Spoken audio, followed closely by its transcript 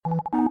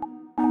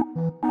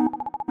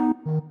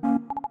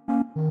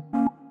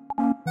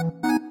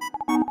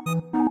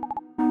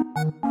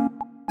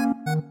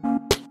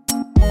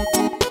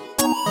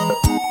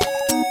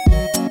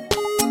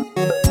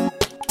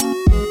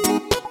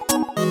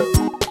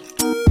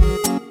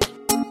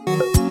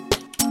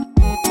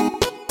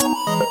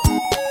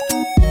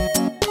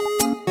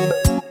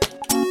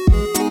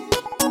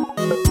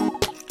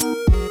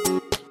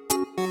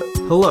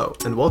Hello,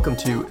 and welcome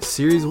to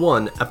Series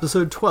 1,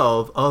 Episode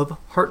 12 of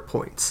Heart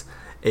Points,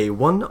 a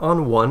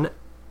one-on-one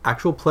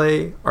actual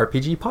play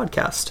RPG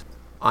podcast.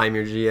 I'm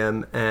your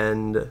GM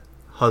and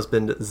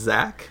husband,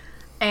 Zach.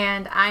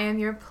 And I am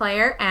your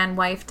player and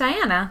wife,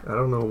 Diana. I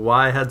don't know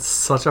why I had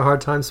such a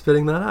hard time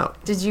spitting that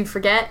out. Did you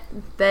forget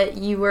that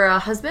you were a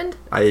husband?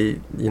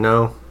 Do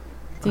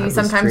you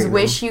sometimes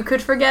wish you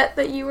could forget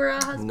that you were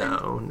a husband?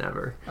 No,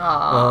 never.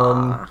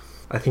 Aww.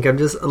 I think I'm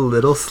just a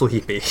little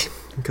sleepy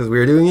because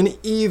we're doing an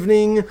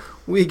evening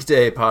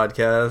weekday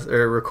podcast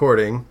or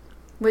recording.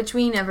 Which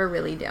we never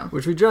really do.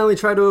 Which we generally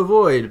try to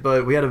avoid,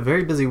 but we had a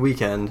very busy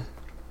weekend.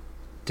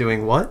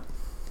 Doing what?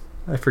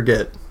 I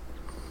forget.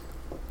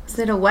 Is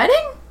it a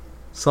wedding?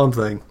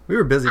 Something. We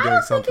were busy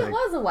doing something. I don't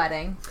think it was a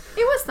wedding.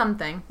 It was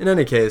something. In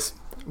any case,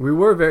 we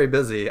were very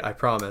busy, I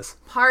promise.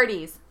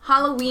 Parties.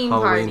 Halloween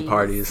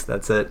parties,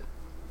 that's it.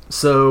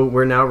 So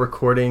we're now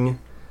recording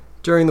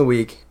during the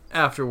week,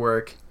 after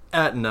work,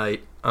 at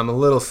night. I'm a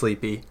little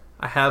sleepy.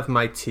 I have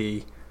my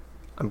tea.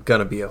 I'm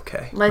gonna be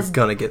okay. We're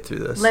gonna get through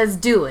this. Let's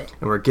do it.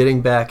 And we're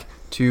getting back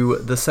to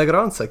the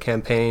Segurança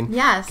campaign.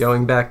 Yes.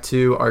 Going back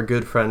to our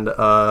good friend,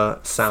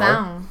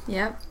 Sal.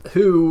 Yep.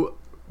 Who,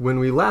 when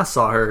we last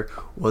saw her,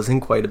 was in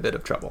quite a bit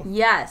of trouble.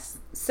 Yes.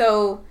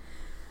 So,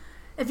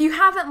 if you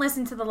haven't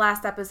listened to the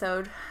last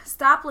episode,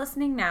 stop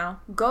listening now.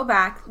 Go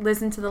back,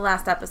 listen to the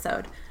last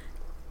episode.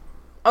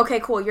 Okay,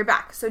 cool, you're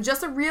back. So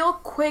just a real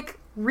quick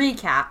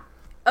recap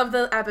of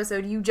the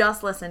episode you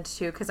just listened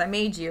to, because I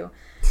made you.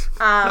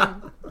 Why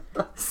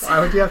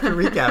would you have to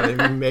recap it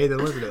if you made them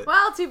listen to it?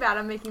 Well, too bad,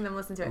 I'm making them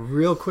listen to it.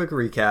 Real quick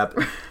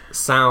recap.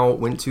 Sal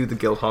went to the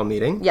Guildhall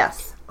meeting.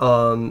 Yes.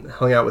 Hung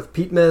out with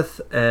Pete Myth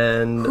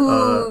and...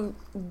 Who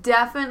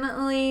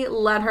definitely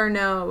let her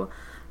know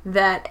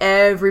that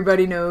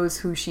everybody knows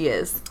who she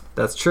is.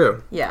 That's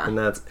true. Yeah. And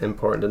that's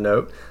important to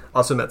note.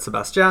 Also met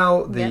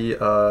Sebastião,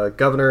 the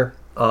governor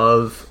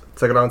of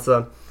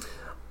Segurança.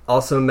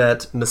 Also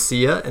met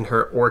Messia and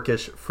her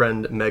orcish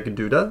friend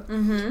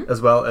Megduda, as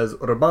well as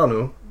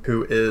Urbano,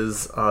 who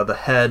is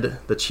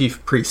the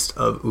chief priest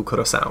of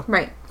Ucoroçao.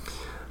 Right.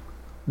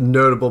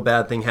 Notable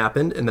bad thing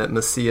happened in that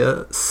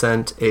Messia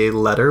sent a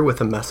letter with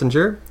a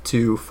messenger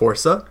to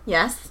Força.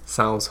 Yes.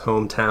 Sal's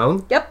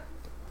hometown. Yep.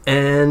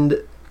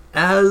 And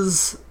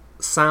as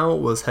Sal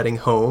was heading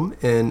home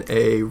in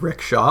a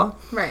rickshaw.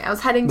 Right, I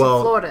was heading to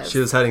Flores. She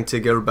was heading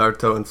to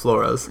Gilberto and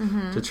Flores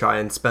to try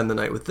and spend the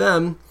night with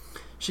them.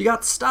 She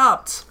got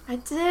stopped. I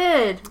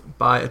did.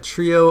 By a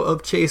trio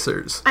of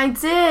chasers. I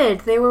did.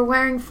 They were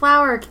wearing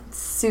flower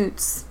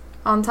suits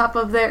on top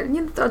of their...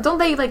 don't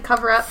they,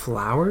 cover up...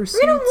 Flower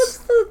suits? What's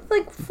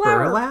the,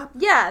 flower... Burlap?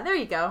 Yeah, there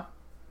you go.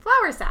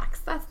 Flour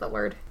sacks. That's the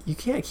word. You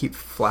can't keep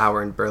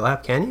flour in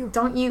burlap, can you?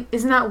 Don't you...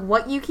 Isn't that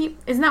what you keep...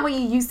 Isn't that what you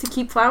use to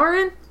keep flour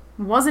in?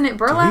 Wasn't it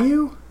burlap? Do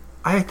you?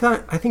 I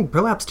think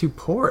burlap's too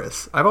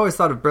porous. I've always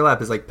thought of burlap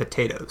as like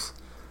potatoes.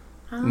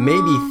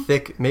 Maybe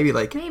thick, maybe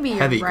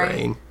heavy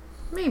grain.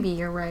 Maybe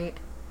you're right.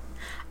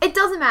 It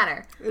doesn't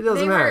matter. It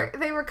doesn't matter.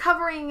 They were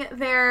covering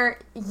their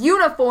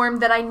uniform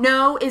that I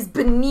know is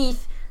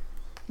beneath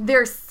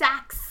their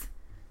sacks.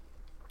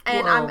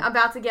 And I'm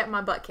about to get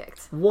my butt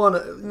kicked.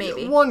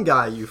 One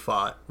guy you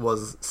fought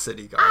was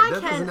city guard. I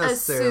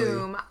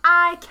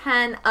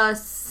can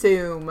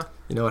assume.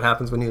 You know what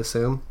happens when you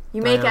assume?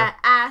 You make an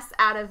ass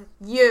out of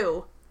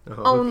you.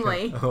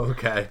 Only.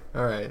 Okay.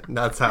 All right.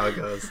 That's how it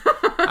goes.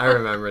 I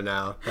remember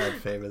now that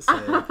famous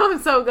saying. I'm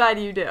so glad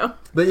you do.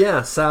 But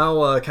yeah,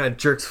 Sal kind of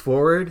jerks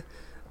forward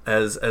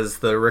as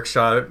the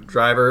rickshaw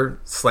driver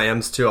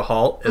slams to a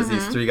halt as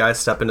these three guys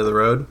step into the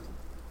road.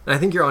 And I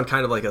think you're on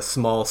kind of like a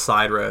small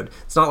side road.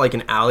 It's not like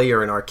an alley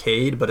or an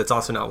arcade, but it's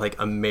also not like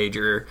a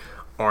major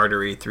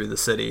artery through the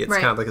city. It's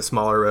kind of like a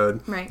smaller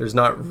road. Right. There's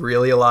not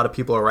really a lot of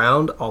people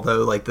around,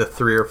 although like the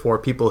 3 or 4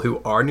 people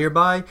who are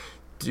nearby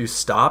do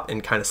stop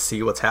and kind of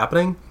see what's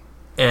happening.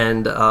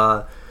 And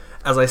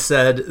as I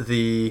said,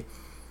 the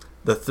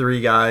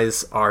 3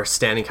 guys are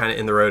standing kind of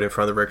in the road in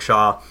front of the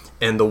rickshaw,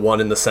 and the one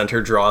in the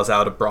center draws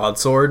out a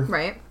broadsword.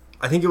 Right.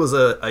 I think it was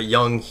a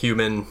young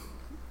human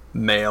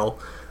male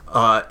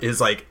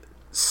is like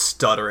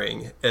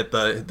stuttering at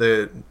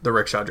the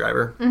rickshaw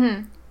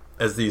driver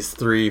as these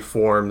 3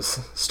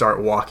 forms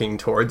start walking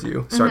towards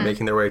you,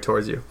 making their way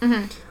towards you.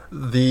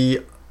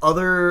 The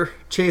other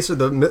chaser,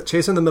 the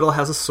chaser in the middle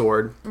has a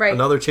sword. Right.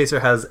 Another chaser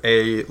has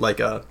a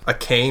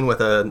cane with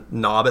a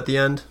knob at the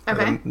end.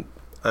 Okay.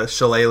 A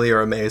shillelagh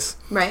or a mace.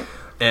 Right.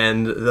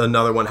 And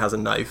another one has a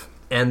knife.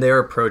 And they're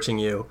approaching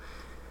you.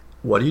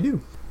 What do you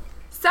do?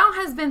 Sal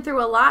has been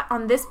through a lot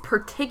on this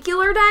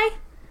particular day.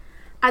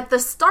 At the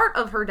start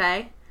of her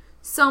day,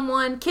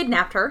 someone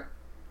kidnapped her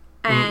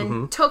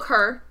and took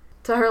her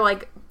to her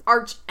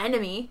arch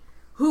enemy,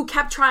 who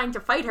kept trying to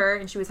fight her,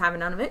 and she was having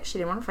none of it. She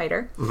didn't want to fight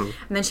her. And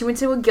then she went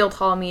to a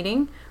Guildhall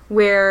meeting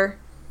where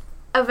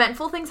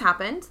eventful things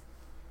happened,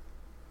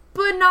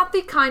 but not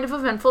the kind of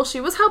eventful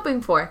she was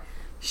hoping for.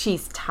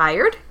 She's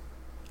tired.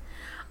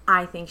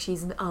 I think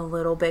she's a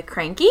little bit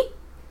cranky.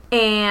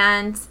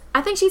 And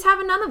I think she's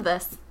having none of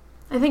this.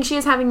 I think she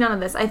is having none of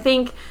this. I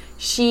think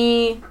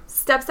she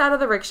steps out of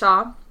the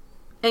rickshaw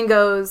and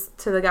goes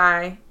to the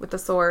guy with the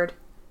sword.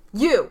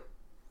 You!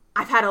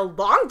 I've had a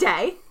long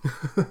day.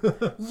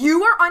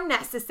 You are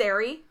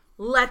unnecessary.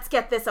 Let's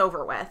get this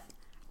over with.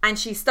 And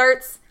she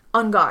starts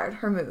on guard,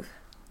 her move.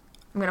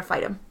 I'm going to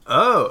fight him.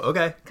 Oh,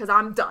 okay. Because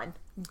I'm done.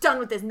 Done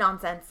with this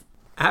nonsense.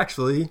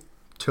 Actually,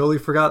 totally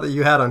forgot that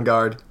you had on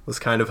guard. Was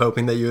kind of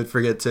hoping that you would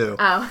forget too.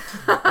 Oh.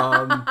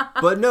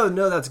 But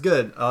no, that's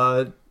good.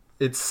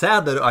 It's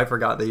sad that I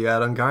forgot that you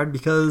had on guard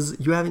because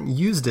you haven't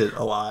used it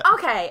a lot.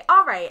 Okay,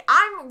 all right.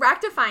 I'm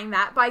rectifying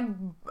that by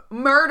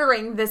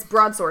murdering this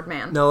broadsword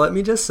man. Now, let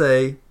me just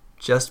say,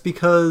 just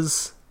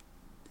because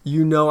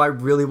I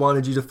really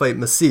wanted you to fight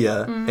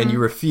Messia and you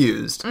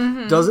refused,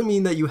 doesn't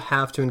mean that you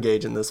have to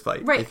engage in this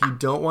fight. Right. If you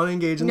don't want to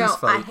engage in this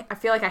fight... I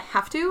feel like I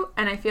have to,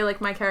 and I feel like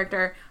my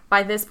character,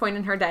 by this point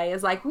in her day,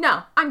 is like,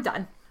 no, I'm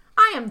done.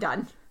 I am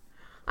done.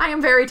 I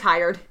am very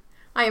tired.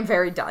 I am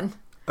very done.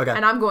 Okay.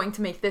 And I'm going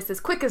to make this as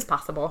quick as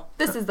possible.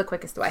 This is the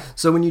quickest way.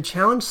 So when you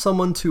challenge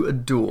someone to a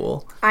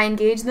duel... I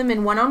engage them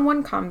in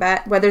one-on-one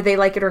combat, whether they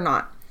like it or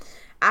not.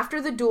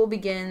 After the duel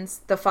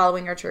begins, the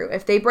following are true.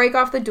 If they break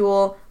off the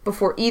duel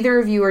before either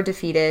of you are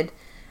defeated,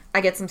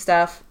 I get some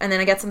stuff. And then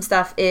I get some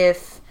stuff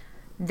if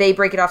they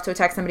break it off to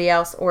attack somebody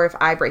else or if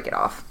I break it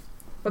off.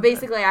 But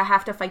basically, I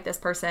have to fight this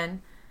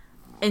person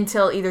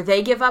until either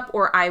they give up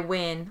or I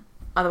win.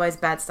 Otherwise,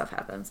 bad stuff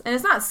happens. And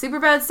it's not super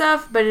bad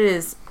stuff, but it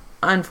is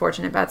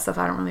unfortunate bad stuff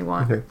I don't really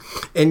want. Okay.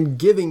 And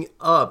giving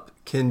up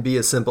can be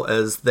as simple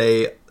as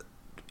they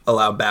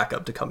allow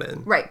backup to come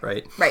in. Right.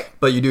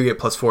 But you do get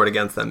 +4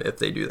 against them if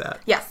they do that.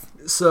 Yes.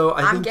 So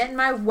I'm getting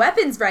my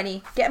weapons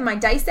ready, getting my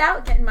dice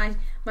out, getting my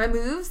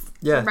moves.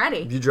 Yeah. I'm ready.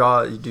 You do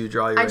draw your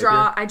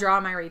rapier? I draw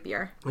my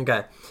rapier.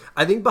 Okay.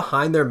 I think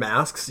behind their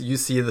masks, you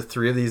see the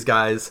three of these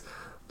guys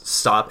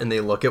stop and they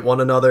look at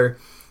one another.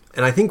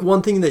 And I think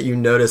one thing that you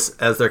notice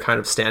as they're kind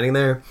of standing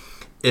there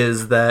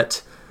is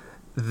that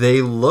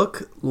they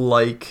look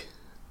like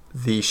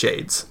the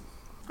Shades.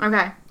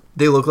 Okay.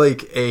 They look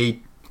like a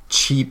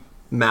cheap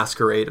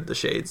masquerade of the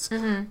Shades.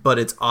 But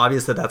it's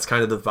obvious that that's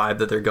kind of the vibe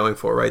that they're going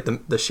for, right?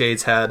 The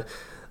Shades had...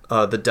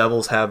 the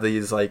Devils have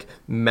these like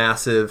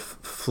massive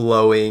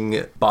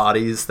flowing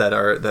bodies that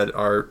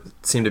are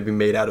seem to be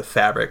made out of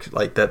fabric,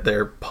 like that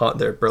their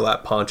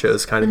burlap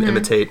ponchos kind of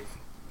imitate.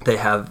 They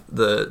have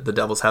the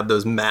Devils have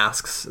those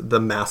masks, the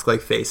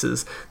mask-like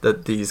faces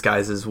that these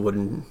guys'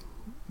 wooden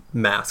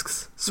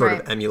masks sort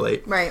of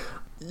emulate. Right.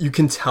 You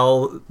can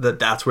tell that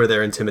that's where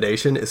their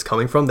intimidation is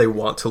coming from. They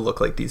want to look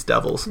like these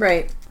devils.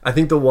 Right. I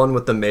think the one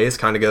with the mace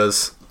kind of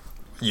goes,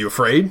 "You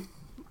afraid?"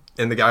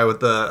 And the guy with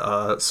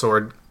the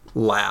sword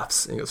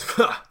laughs and he goes,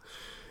 "Ha!"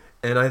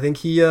 And I think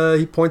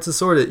he points a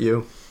sword at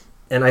you.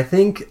 And I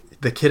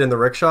think the kid in the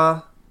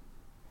rickshaw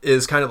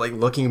is kind of like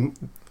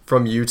looking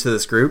from you to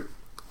this group,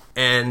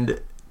 and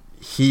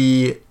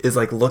he is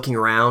like looking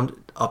around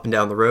up and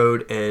down the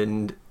road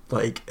and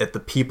like at the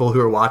people who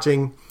are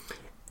watching,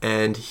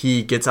 and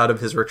he gets out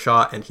of his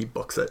rickshaw and he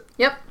books it.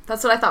 Yep,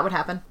 that's what I thought would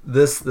happen.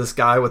 This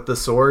guy with the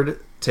sword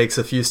takes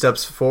a few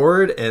steps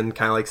forward and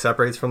kind of like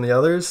separates from the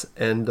others,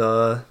 and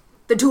the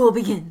duel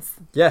begins.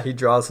 Yeah, he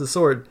draws his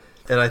sword,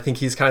 and I think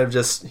he's kind of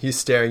he's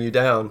staring you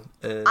down.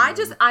 And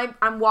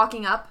I'm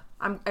walking up.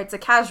 It's a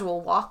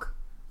casual walk.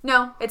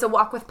 No, it's a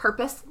walk with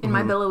purpose in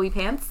my billowy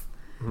pants.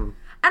 And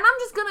I'm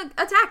just gonna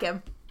attack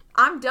him.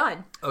 I'm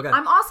done. Okay.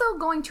 I'm also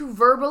going to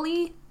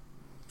verbally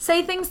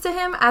say things to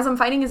him as I'm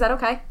fighting. Is that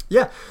okay?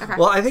 Yeah. Okay.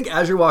 Well, I think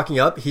as you're walking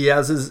up, he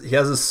has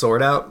his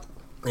sword out,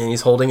 and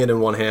he's holding it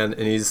in one hand,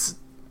 and he's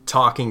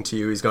talking to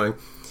you. He's going,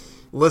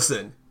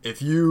 "Listen,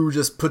 if you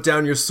just put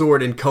down your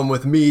sword and come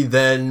with me,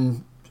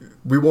 then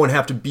we won't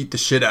have to beat the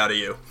shit out of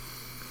you."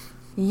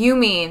 You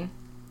mean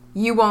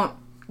you won't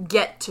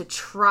get to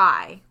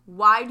try?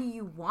 Why do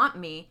you want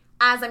me?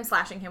 As I'm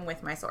slashing him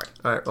with my sword.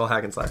 All right, roll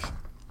hack and slash.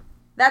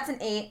 That's an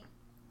 8,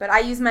 but I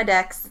use my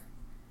dex,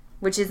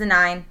 which is a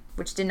 9,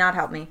 which did not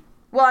help me.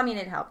 Well, I mean,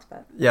 it helped,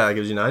 but... Yeah, that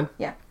gives you 9?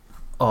 Yeah.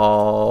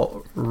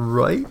 All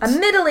right. A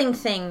middling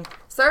thing.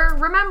 Sir,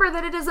 remember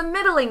that it is a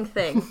middling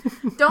thing.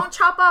 Don't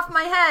chop off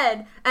my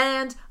head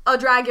and a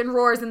dragon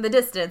roars in the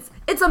distance.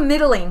 It's a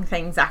middling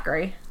thing,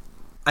 Zachary.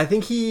 I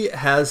think he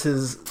has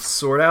his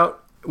sword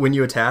out when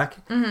you attack,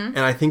 and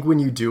I think when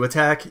you do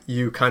attack,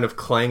 you kind of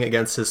clang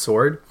against his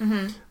sword.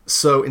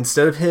 So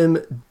instead of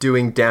him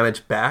doing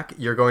damage back,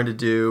 you're going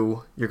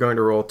to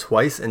roll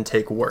twice and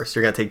take worse.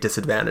 You're going to take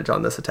disadvantage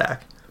on this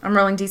attack. I'm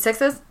rolling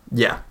d6s?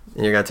 Yeah,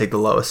 and you're going to take the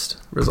lowest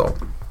result.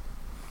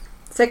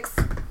 6.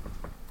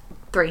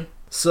 3.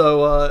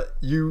 So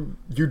you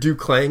do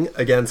clang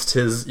against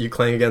his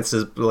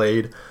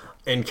blade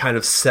and kind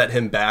of set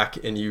him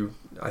back, and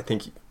I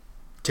think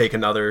take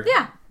another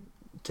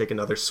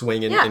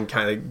swing and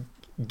kind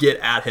of get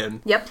at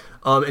him. Yep.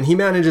 And he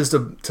manages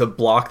to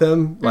block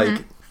them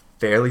like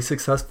fairly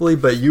successfully,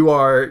 but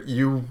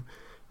you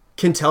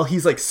can tell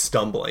he's like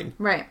stumbling.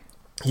 Right.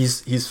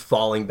 He's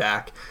falling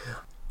back.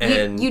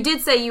 And you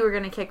did say you were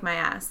going to kick my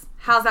ass.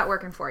 How's that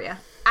working for you?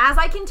 As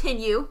I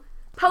continue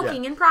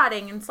poking and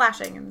prodding and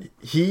slashing. And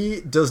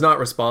He does not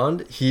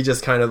respond. He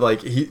just kind of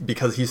like,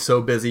 because he's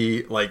so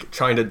busy like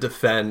trying to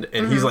defend,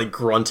 and he's like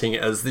grunting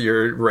as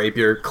your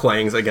rapier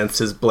clangs against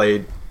his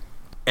blade.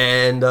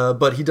 And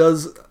but he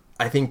does,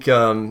 I think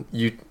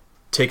you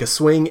take a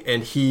swing,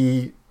 and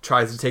he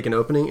tries to take an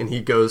opening, and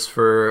he goes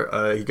for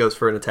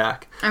an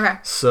attack. Okay.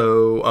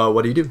 So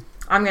what do you do?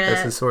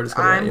 As his sword is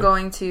coming at you?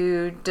 going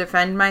to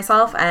defend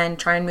myself and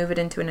try and move it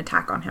into an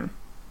attack on him.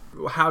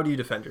 How do you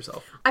defend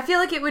yourself? I feel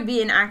like it would be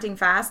an acting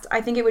fast.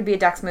 I think it would be a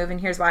dex move, and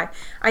here's why.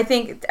 I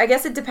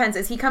guess it depends.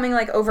 Is he coming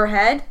like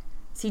overhead?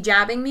 Is he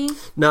jabbing me?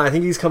 No, I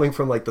think he's coming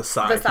from like the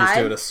side. He's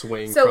doing a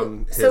swing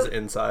from his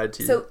inside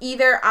to you. So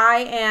either I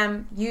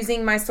am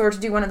using my sword to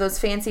do one of those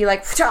fancy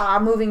like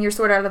moving your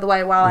sword out of the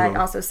way while I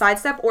also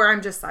sidestep, or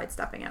I'm just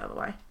sidestepping out of the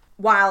way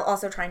while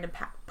also trying to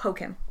poke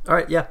him. All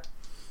right, yeah.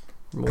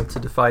 Roll to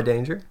defy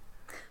danger.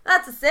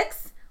 That's a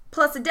 6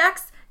 plus a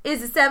dex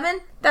is a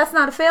 7. That's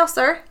not a fail,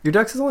 sir. Your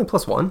dex is only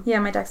 +1. Yeah,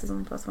 my dex is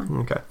only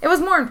 +1. Okay. It was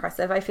more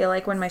impressive, I feel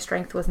like, when my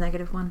strength was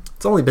 -1.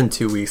 It's only been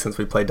 2 weeks since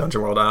we played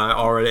Dungeon World, and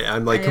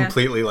I'm like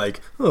completely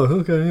like, oh,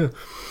 okay, yeah.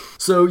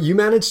 So you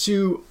manage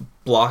to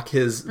block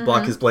his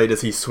blade as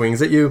he swings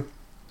at you,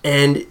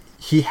 and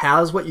he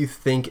has what you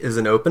think is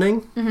an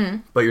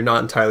opening, but you're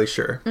not entirely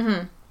sure.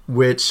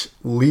 Which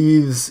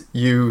leaves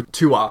you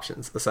 2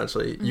 options,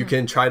 essentially. You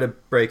can try to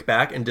break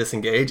back and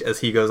disengage as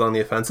he goes on the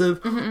offensive,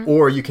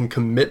 or you can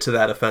commit to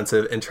that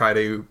offensive and try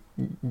to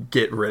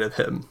get rid of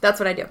him. That's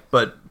what I do.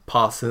 But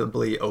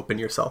possibly open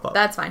yourself up.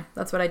 That's fine.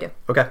 That's what I do.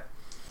 Okay.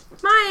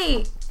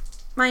 My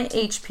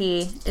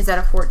HP is at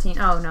a 14.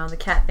 Oh, no, the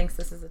cat thinks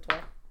this is a 12.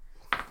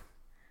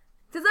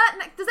 Does that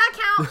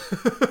count?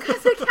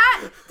 Because the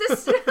cat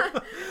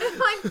it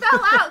like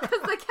fell out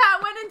because the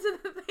cat went into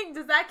the thing.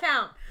 Does that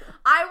count?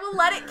 I will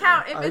let it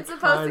count if it's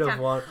supposed to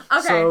count.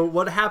 Okay. So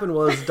what happened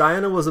was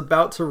Diana was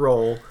about to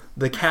roll.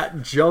 The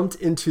cat jumped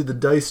into the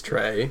dice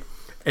tray,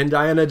 and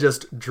Diana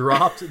just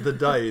dropped the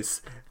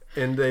dice,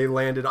 and they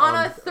landed on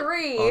a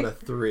 3. On a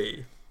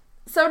 3.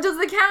 So does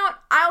it count?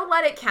 I'll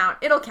let it count.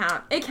 It'll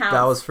count. It counts.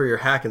 That was for your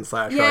hack and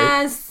slash, right?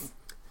 Yes.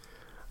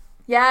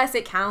 Yes,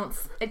 it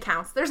counts. It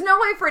counts. There's no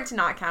way for it to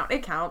not count.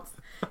 It counts.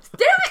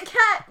 Damn it,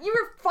 cat! You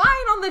were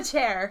fine on the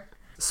chair.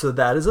 So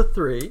that is a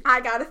 3.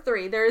 I got a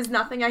 3. There is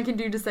nothing I can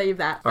do to save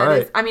that. All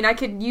right. I mean, I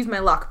could use my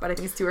luck, but I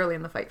think it's too early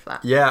in the fight for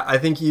that. Yeah, I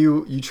think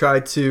you try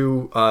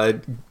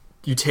to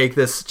you take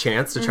this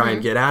chance to try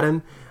and get at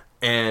him,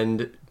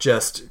 and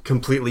just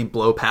completely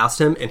blow past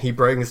him, and he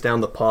brings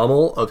down the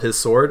pommel of his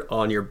sword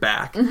on your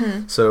back.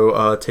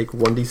 So take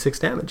 1d6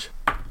 damage.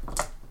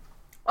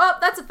 Well,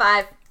 that's a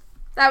 5.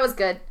 That was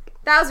good.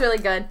 That was really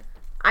good.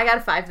 I got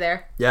a 5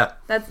 there. Yeah.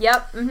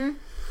 Yep.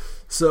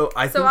 So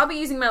I'll be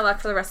using my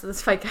luck for the rest of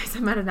this fight, guys.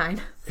 I'm at a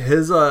 9.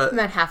 I'm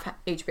at half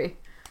HP.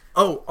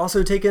 Oh,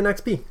 also take an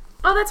XP.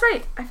 Oh, that's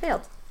right. I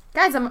failed.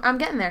 Guys, I'm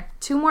getting there.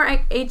 2 more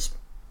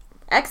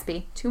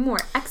XP. 2 more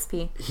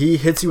XP. He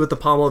hits you with the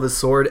pommel of his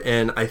sword,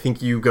 and I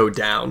think you go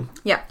down.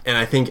 Yeah. And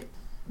I think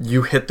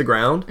you hit the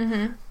ground,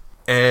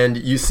 and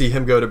you see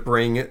him go to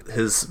bring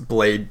his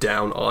blade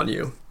down on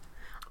you.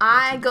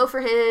 I go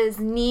for his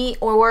knee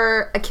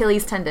or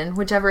Achilles tendon,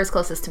 whichever is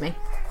closest to me.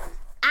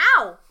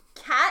 Ow!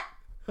 Cat!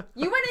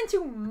 You went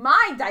into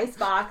my dice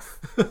box.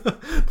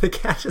 The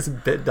cat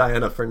just bit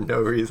Diana for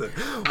no reason.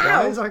 Ow.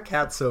 Why is our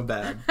cat so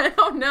bad? I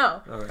don't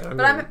know. All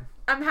right,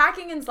 I'm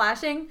hacking and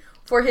slashing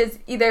for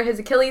either his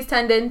Achilles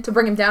tendon to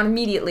bring him down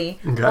immediately,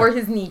 or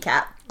his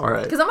kneecap. All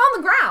right. Because I'm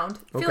on the ground.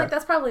 I feel like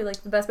that's probably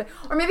like the best way.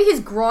 Or maybe his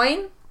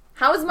groin.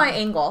 How is my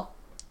angle?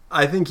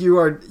 I think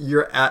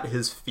you're at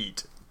his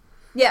feet.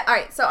 Yeah,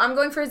 alright, so I'm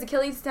going for his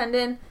Achilles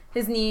tendon,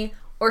 his knee,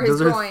 or his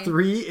groin. Those are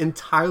 3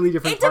 entirely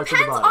different parts of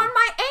the body. It depends on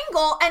my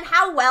angle and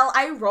how well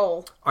I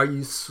roll. Are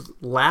you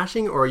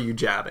slashing or are you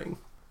jabbing?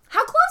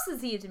 How close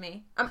is he to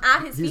me? I'm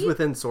at his feet? He's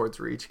within sword's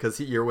reach,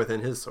 because you're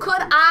within his sword's reach.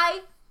 Could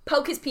I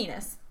poke his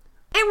penis?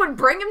 It would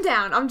bring him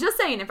down. I'm just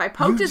saying, if I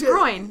poked his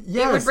groin,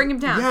 it would bring him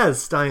down.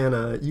 Yes,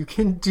 Diana, you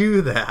can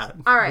do that.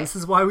 Alright. This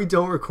is why we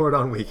don't record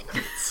on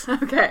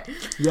weeknights. Okay.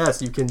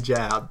 Yes, you can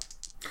jab.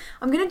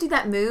 I'm going to do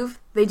that move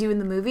they do in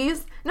the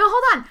movies. No,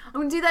 hold on. I'm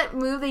going to do that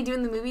move they do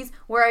in the movies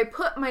where I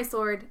put my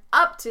sword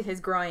up to his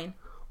groin.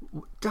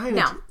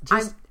 Diana,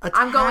 just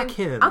attack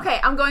him. Okay,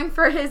 I'm going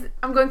for his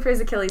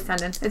Achilles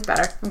tendon. It's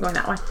better. I'm going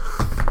that way.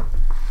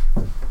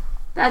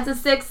 That's a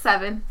 6,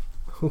 7.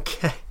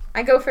 Okay.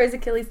 I go for his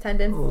Achilles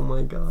tendon. Oh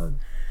my god.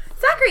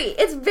 Zachary,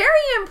 it's very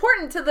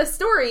important to the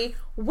story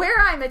where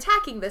I'm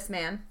attacking this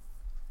man.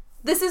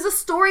 This is a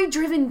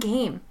story-driven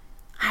game.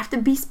 I have to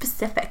be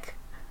specific.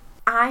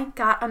 I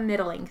got a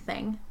middling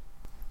thing.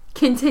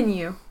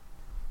 Continue.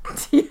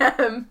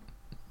 TM.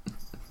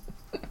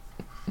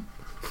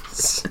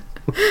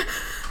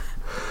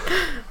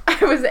 I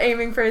was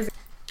aiming for his...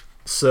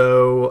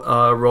 So,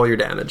 roll your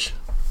damage.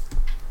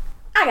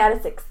 I got a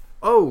 6.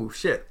 Oh,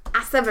 shit.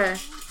 I sever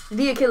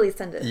the Achilles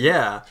tendon.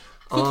 Yeah.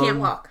 He can't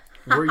walk.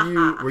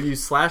 were you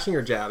slashing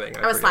or jabbing?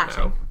 I was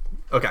slashing.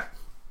 Okay.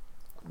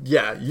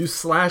 Yeah, you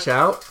slash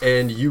out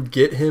and you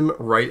get him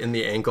right in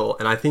the ankle.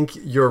 And I think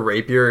your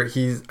rapier,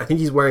 I think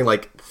he's wearing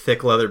like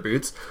thick leather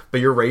boots, but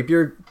your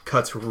rapier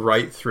cuts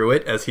right through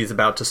it as he's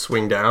about to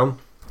swing down.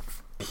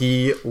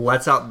 He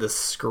lets out this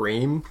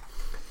scream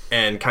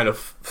and kind of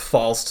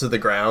falls to the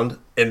ground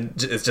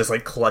and is just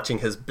like clutching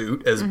his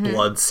boot as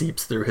blood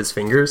seeps through his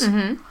fingers.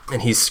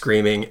 And he's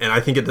screaming. And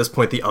I think at this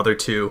point, the other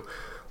two,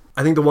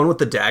 I think the one with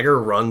the dagger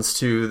runs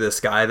to this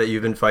guy that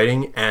you've been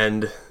fighting,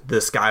 and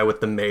this guy with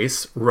the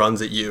mace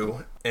runs at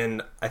you.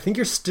 And I think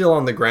you're still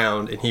on the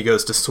ground, and he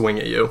goes to swing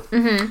at you.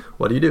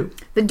 What do you do?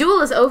 The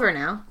duel is over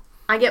now.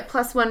 I get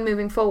 +1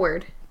 moving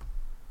forward.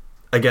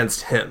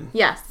 Against him?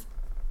 Yes.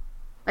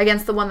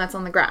 Against the one that's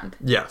on the ground.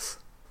 Yes.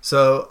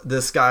 So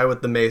this guy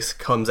with the mace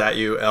comes at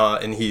you,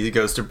 and he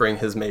goes to bring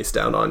his mace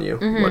down on you.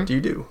 What do you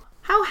do?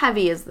 How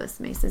heavy is this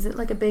mace? Is it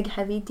like a big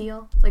heavy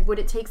deal? Like, would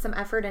it take some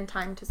effort and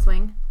time to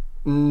swing?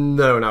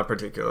 No, not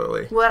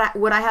particularly.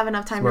 Would I have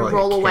enough time to like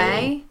roll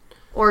away?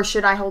 Or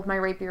should I hold my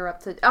rapier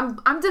up to...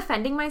 I'm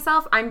defending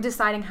myself. I'm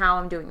deciding how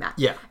I'm doing that.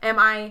 Yeah. Am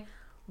I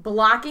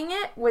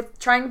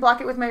trying to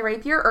block it with my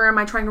rapier, or am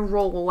I trying to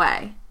roll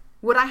away?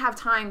 Would I have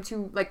time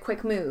to, like,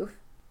 quick move?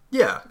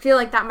 Yeah. I feel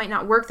like that might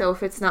not work, though,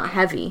 if it's not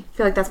heavy. I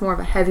feel like that's more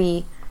of a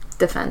heavy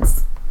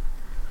defense.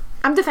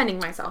 I'm defending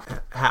myself.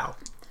 How?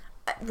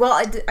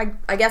 Well,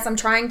 I guess I'm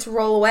trying to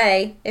roll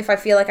away if I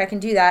feel like I can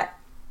do that,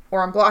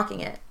 or I'm blocking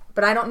it.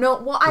 But I don't know.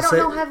 Well, I don't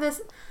know how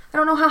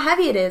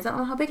heavy it is. I don't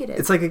know how big it is.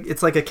 It's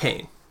like a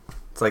cane.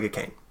 It's like a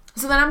cane.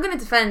 So then I'm going to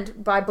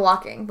defend by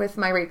blocking with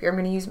my rapier. I'm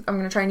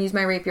going to try and use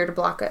my rapier to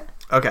block it.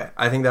 Okay,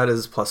 I think that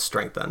is plus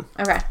strength then.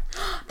 Okay.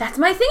 That's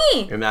my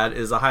thingy. And that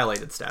is a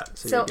highlighted stat,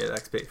 so you get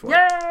XP for it.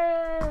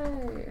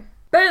 Yay!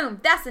 Boom!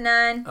 That's a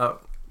 9. Oh,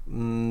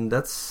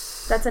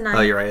 that's a 9.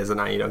 Oh, you're right. It's a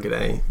 9. You don't get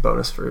any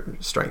bonus for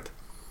strength.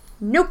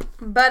 Nope.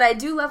 But I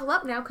do level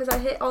up now because I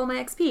hit all my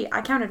XP.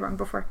 I counted wrong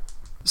before.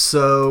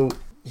 So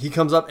he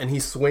comes up and he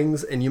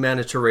swings, and you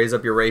manage to raise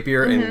up your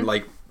rapier and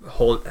like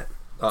hold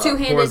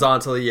two-handed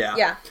horizontally.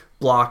 Yeah.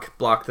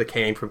 Block the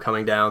cane from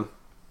coming down,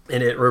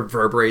 and it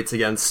reverberates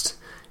against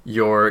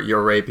your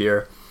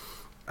rapier.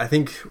 I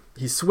think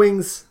he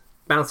swings,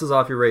 bounces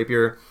off your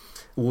rapier,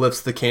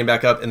 lifts the cane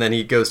back up, and then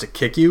he goes to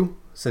kick you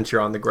since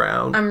you're on the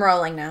ground. I'm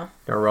rolling now.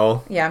 Gonna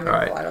roll? Yeah, I'm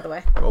gonna roll out of the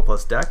way. Roll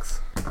plus dex.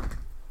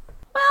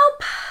 Well,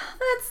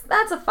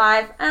 that's a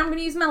 5. I'm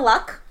gonna use my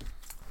luck.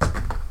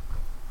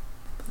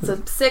 It's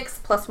a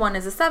 6 plus 1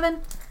 is a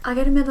 7. I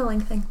get a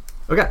middling thing.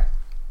 Okay.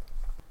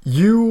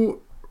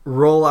 You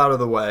roll out of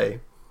the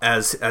way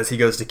as he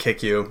goes to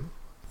kick you.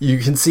 You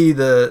can see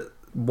the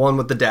one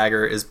with the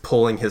dagger is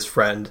pulling his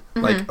friend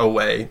like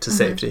away to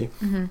safety.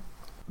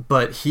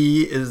 But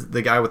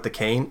the guy with the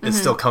cane is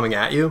still coming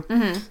at you.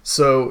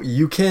 So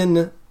you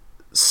can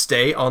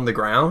stay on the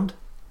ground,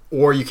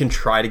 or you can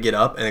try to get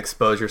up and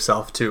expose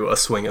yourself to a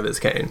swing of his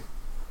cane.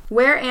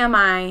 Where am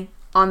I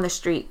on the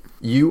street?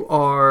 You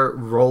are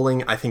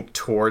rolling, I think,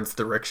 towards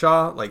the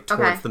rickshaw, like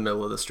towards the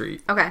middle of the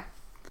street. Okay.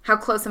 How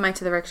close am I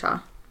to the rickshaw?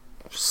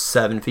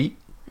 7 feet.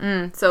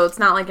 So it's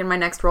not like in my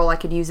next roll I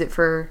could use it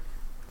for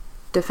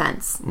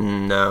defense.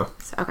 No.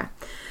 So, okay.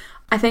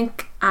 I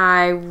think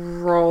I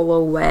roll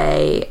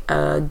away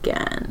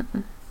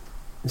again.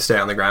 You stay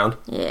on the ground?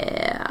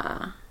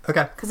 Yeah.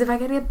 Okay. Because if I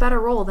get a better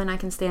roll, then I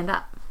can stand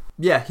up.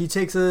 Yeah, he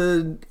takes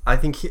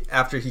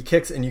after he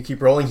kicks and you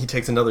keep rolling, he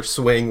takes another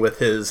swing with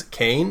his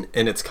cane,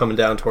 and it's coming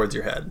down towards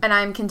your head. And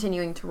I'm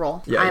continuing to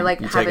roll. Yeah,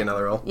 you take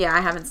another roll. Yeah,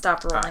 I haven't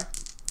stopped rolling.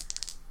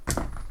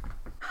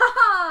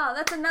 Ha!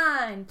 That's a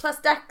 9. Plus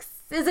dex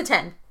is a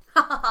 10.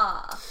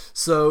 Ha!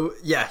 So,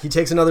 yeah, he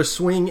takes another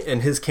swing,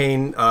 and his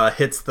cane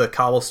hits the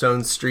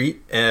cobblestone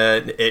street,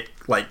 and it,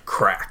 like,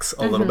 cracks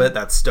a little bit.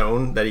 That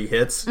stone that he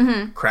hits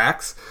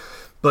cracks.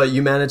 But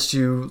you manage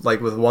to, like,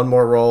 with one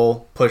more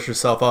roll, push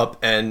yourself up,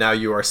 and now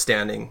you are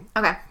standing.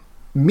 Okay.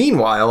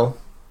 Meanwhile,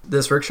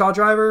 this rickshaw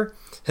driver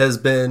has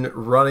been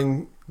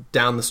running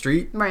down the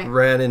street,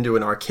 ran into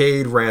an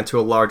arcade, ran to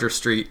a larger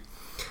street,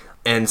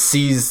 and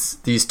sees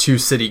these 2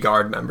 city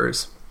guard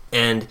members.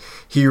 And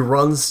he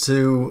runs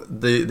to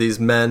these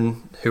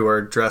men who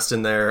are dressed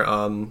in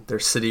their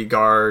city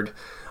guard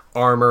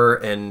armor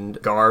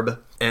and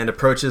garb, and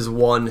approaches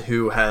one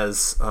who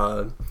has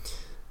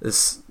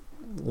this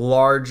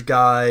large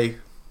guy,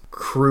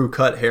 crew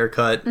cut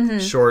haircut,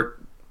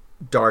 short,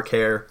 dark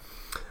hair,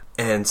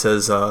 and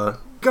says,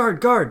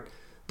 Guard,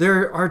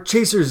 there are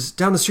chasers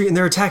down the street and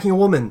they're attacking a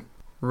woman.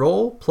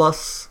 Roll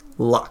plus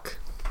luck.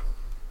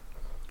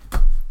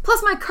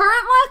 Plus my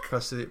current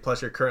luck?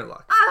 Plus your current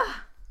luck.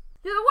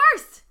 You're the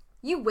worst.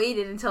 You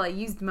waited until I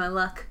used my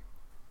luck.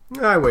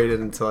 I waited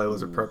until it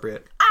was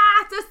appropriate.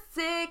 It's a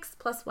 6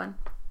 plus 1.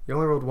 You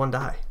only rolled 1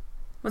 die.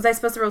 Was I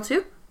supposed to roll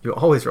 2? You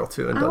always roll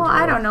 2 and don't.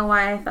 I don't know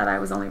why I thought I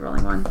was only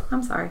rolling 1.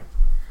 I'm sorry.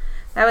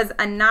 That was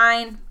a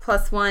 9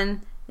 plus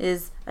 1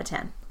 is a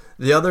 10.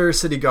 The other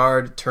city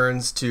guard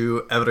turns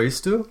to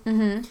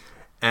Evaristo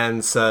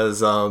and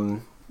says,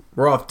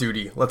 we're off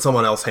duty. Let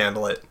someone else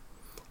handle it.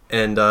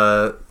 And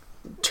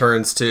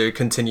turns to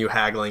continue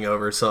haggling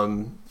over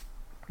some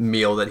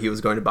meal that he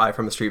was going to buy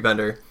from a street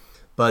vendor.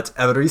 But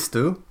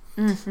Evaristo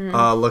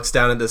looks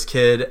down at this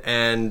kid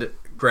and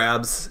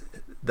grabs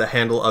the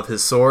handle of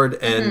his sword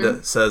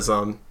and says,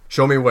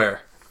 show me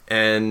where.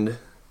 And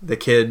the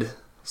kid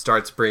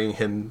starts bringing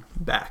him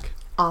back.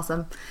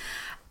 Awesome.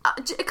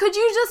 Could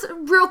you just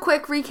real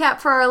quick recap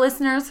for our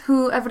listeners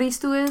who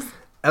Evaristo is?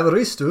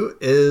 Evaristo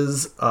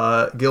is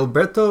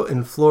Gilberto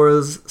and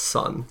Flora's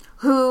son.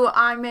 Who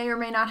I may or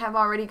may not have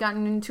already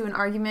gotten into an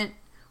argument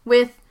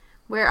with,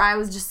 where I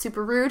was just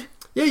super rude.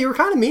 Yeah, you were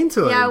kind of mean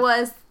to him. Yeah, I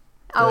was.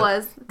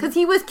 Because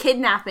he was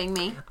kidnapping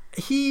me.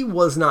 He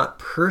was not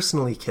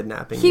personally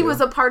kidnapping you. He was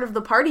a part of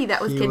the party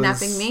that was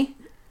kidnapping me.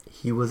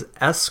 He was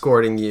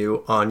escorting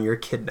you on your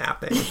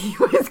kidnapping. He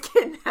was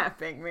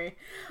kidnapping me.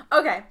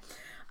 Okay.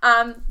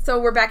 So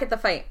we're back at the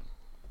fight.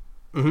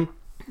 Mm-hmm.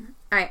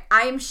 All right.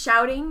 I am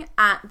shouting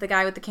at the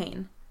guy with the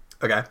cane.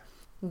 Okay.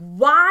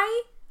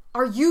 Why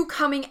are you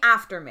coming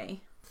after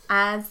me?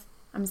 As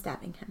I'm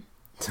stabbing him.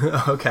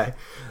 Okay.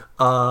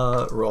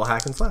 Roll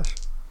hack and slash.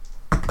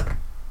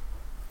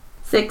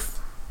 6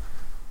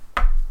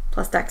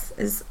 plus dex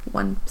is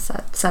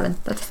 7.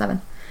 That's a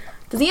 7.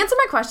 Does he answer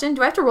my question?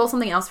 Do I have to roll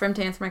something else for him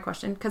to answer my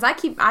question? Because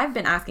I've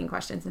been asking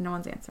questions and no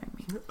one's answering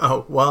me.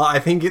 Oh, well, I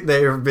think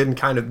they've been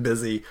kind of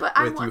busy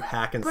you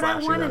hack and slashing them. But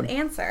I want an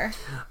answer.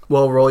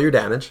 Well, roll your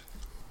damage.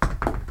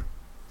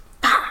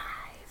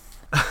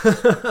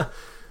 5.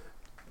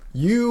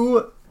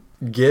 You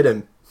get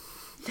him.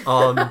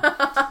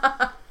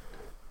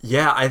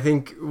 Yeah, I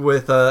think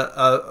with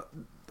a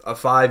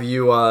 5,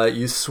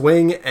 you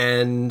swing,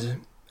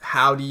 and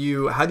how do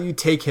you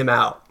take him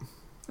out?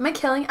 Am I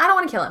killing? I don't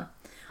want to kill him.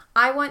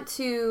 I want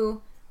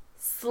to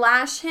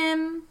slash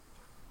him.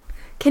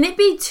 Can it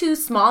be 2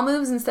 small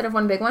moves instead of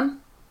 1 big one?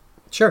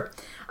 Sure.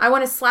 I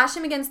want to slash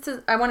him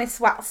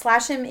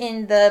slash him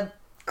in the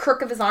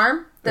crook of his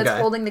arm that's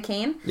holding the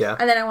cane. Yeah.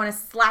 And then I want to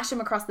slash him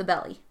across the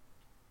belly.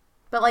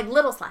 But like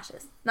little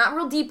slashes. Not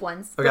real deep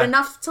ones, but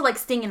enough to like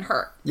sting and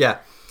hurt. Yeah.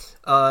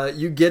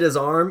 You get his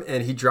arm,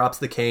 and he drops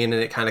the cane,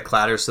 and it kind of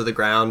clatters to the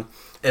ground.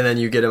 And then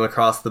you get him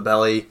across the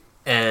belly,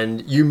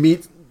 and you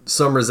meet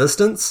some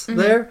resistance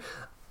there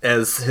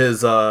as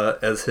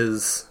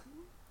his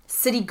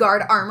city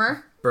guard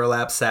armor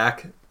burlap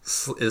sack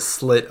is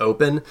slit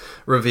open,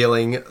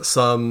 revealing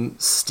some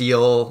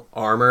steel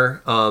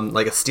armor,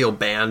 like a steel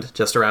band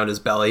just around his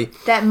belly.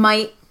 That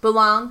might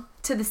belong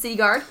to the city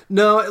guard?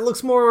 No, it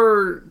looks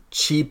more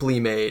cheaply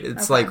made.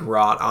 It's like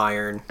wrought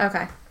iron.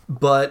 Okay.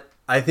 But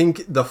I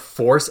think the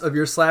force of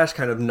your slash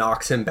kind of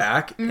knocks him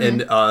back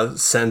and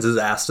sends his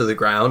ass to the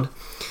ground.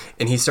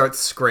 And he starts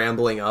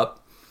scrambling up.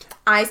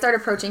 I start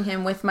approaching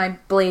him with my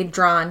blade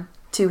drawn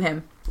to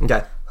him.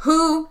 Okay.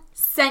 Who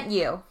sent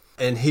you?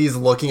 And he's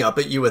looking up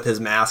at you with his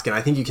mask, and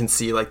I think you can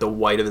see like the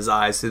white of his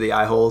eyes through the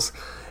eye holes.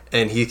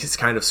 And he's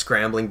kind of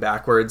scrambling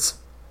backwards.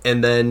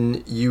 And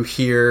then you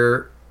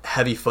hear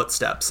heavy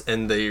footsteps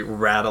and the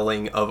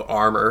rattling of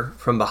armor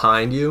from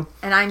behind you.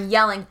 And I'm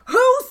yelling,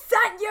 who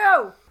sent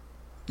you?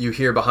 You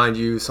hear behind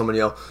you someone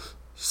yell,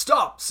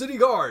 "Stop, city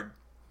guard!"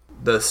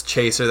 This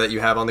chaser that you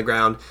have on the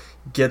ground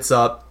gets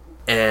up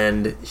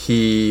and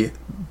he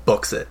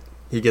books it.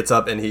 He gets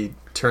up and he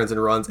turns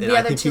and runs. And the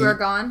other two are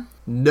gone?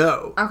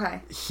 No.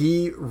 Okay.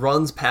 He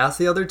runs past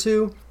the other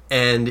two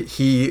and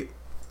he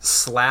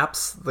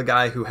slaps the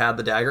guy who had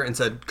the dagger and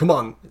said, "Come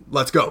on,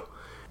 let's go."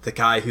 The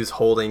guy who's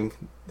holding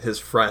his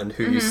friend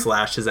who you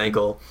slashed his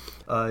ankle,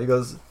 he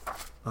goes,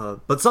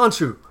 "But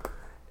Sancho,"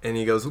 and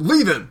he goes,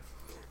 "Leave him."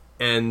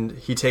 And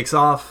he takes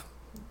off.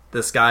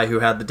 This guy who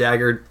had the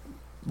dagger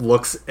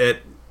looks at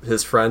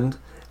his friend,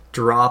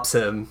 drops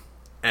him,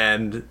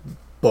 and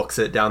books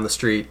it down the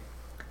street.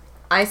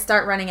 I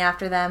start running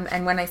after them,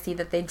 and when I see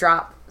that they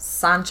drop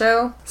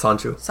Sancho,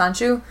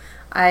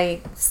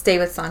 I stay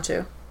with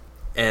Sancho.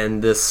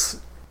 And this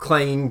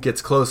clanging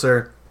gets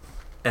closer,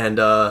 and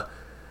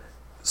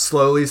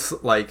slowly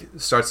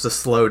starts to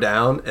slow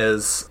down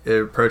as it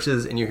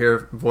approaches, and you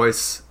hear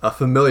a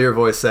familiar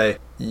voice say,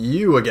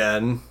 "You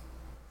again."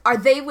 Are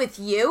they with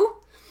you?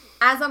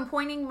 As I'm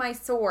pointing my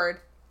sword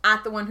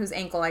at the one whose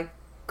ankle I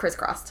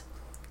crisscrossed.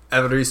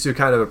 Evaristo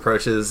kind of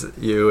approaches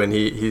you, and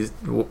he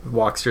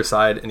walks to your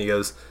side, and he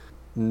goes,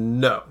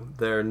 "No,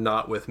 they're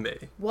not with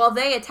me." Well,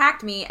 they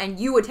attacked me, and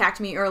you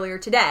attacked me earlier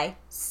today,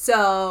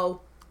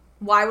 so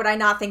why would I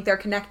not think they're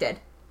connected?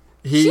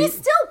 She's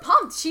still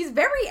pumped. She's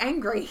very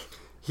angry.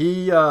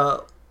 He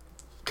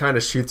kind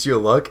of shoots you a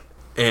look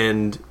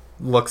and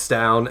looks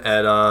down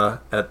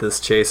at this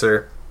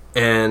chaser,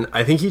 and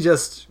I think he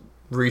just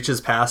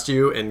reaches past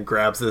you and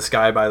grabs this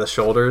guy by the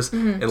shoulders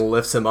and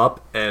lifts him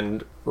up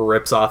and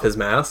rips off his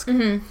mask.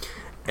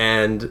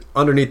 And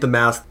underneath the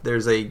mask,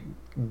 there's a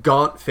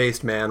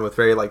gaunt-faced man with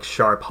very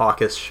sharp,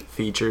 hawkish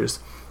features.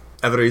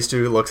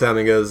 Evaristo looks at him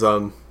and goes,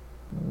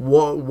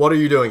 "What are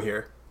you doing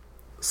here?"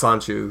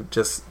 Sancho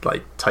just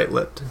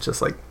tight-lipped,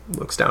 just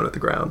looks down at the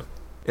ground.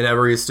 And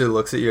Evaristo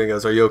looks at you and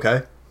goes, "Are you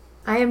okay?"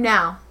 I am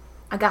now.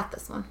 I got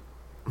this one.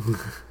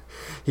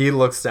 He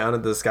looks down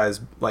at this guy's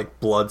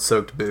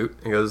blood-soaked boot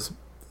and goes,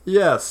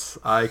 "Yes,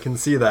 I can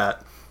see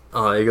that."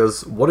 He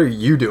goes, "What are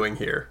you doing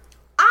here?"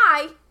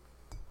 I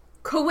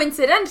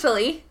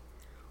coincidentally,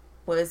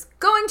 was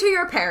going to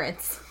your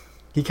parents.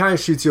 He kind of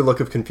shoots you a look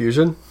of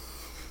confusion.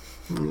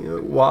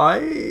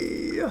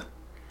 Why?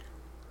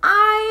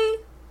 I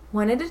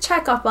wanted to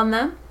check up on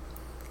them,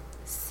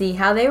 see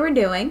how they were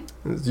doing.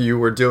 You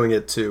were doing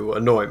it to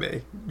annoy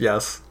me,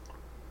 yes?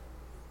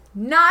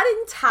 Not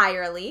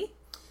entirely.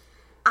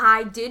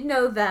 I did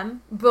know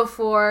them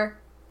before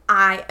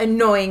I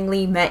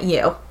annoyingly met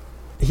you.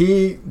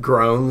 He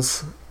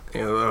groans.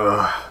 You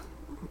know,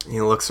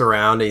 he looks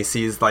around and he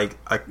sees like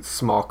a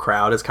small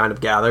crowd has kind of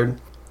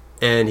gathered.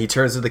 And he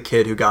turns to the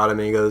kid who got him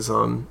and he goes,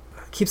 I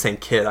keep saying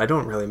kid. I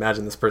don't really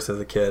imagine this person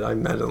as a kid. I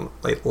imagine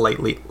like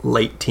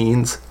late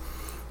teens.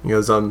 He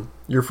goes,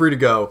 you're free to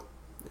go.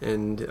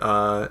 And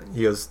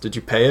he goes, did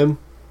you pay him?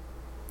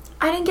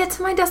 I didn't get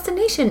to my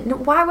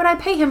destination. Why would I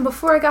pay him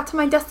before I got to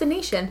my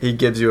destination? He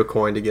gives you a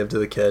coin to give to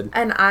the kid.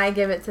 And I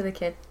give it to the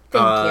kid.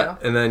 Thank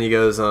you. And then he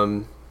goes,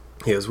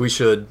 we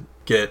should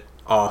get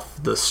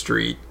off the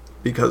street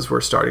because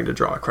we're starting to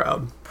draw a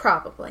crowd.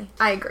 Probably.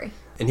 I agree.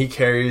 And he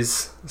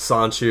carries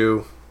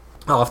Sanchu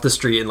off the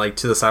street and like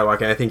to the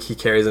sidewalk, and I think he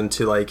carries him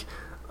to like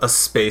a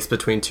space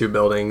between two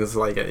buildings.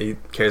 Like he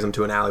carries him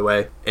to an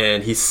alleyway,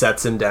 and he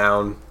sets him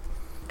down,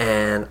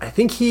 and I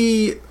think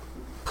he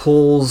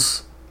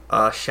pulls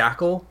a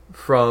shackle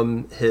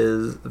from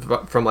his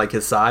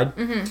side.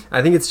 Mm-hmm.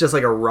 I think it's just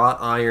like a wrought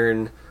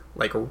iron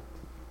like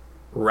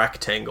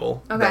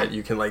rectangle that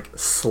you can like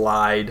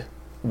slide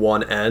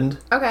one end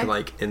and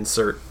like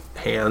insert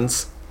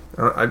hands.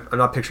 I'm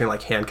not picturing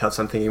like handcuffs.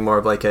 I'm thinking more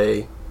of like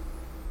a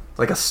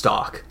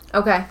stock.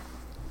 Okay.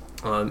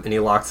 And he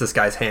locks this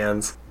guy's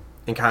hands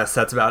and kind of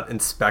sets about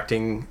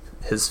inspecting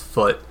his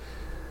foot.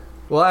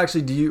 Well,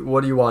 actually,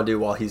 what do you want to do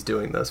while he's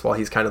doing this? While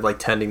he's kind of like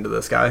tending to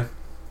this guy?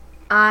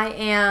 I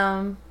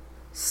am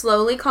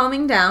slowly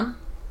calming down,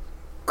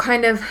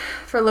 kind of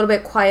for a little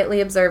bit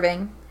quietly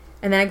observing,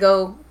 and then I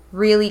go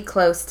really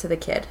close to the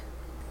kid,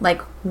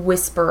 like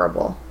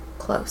whisperable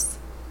close,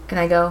 and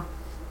I go,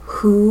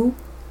 "Who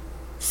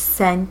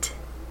sent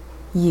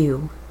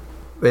you?"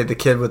 Wait, the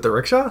kid with the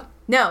rickshaw?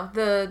 No,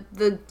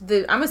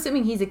 the I'm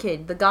assuming he's a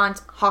kid, the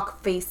gaunt,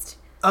 hawk-faced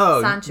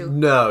Sanchu.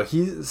 No,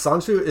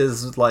 Sanchu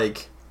is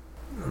like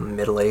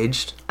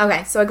middle-aged.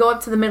 Okay, so I go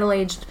up to the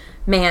middle-aged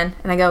man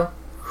and I go,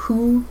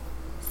 "Who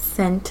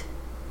sent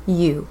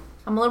you?"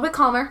 I'm a little bit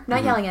calmer,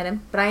 not yelling at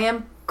him, but I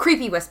am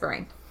creepy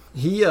whispering.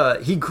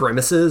 He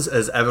grimaces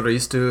as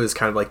Evaristo is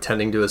kind of like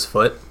tending to his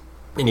foot,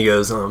 and he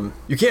goes,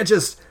 "You can't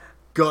just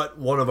gut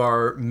one of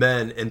our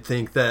men and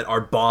think that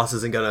our boss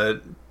isn't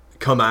gonna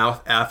come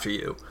out after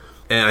you."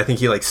 And I think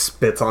he like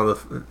spits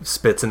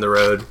in the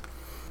road.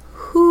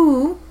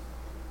 Who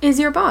is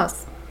your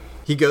boss?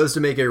 He goes to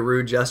make a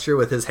rude gesture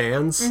with his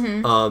hands,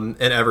 and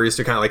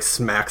Evaristo kind of like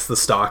smacks the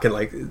stock and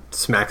like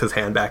smacks his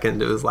hand back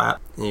into his lap.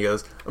 And he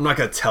goes, "I'm not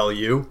gonna tell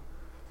you."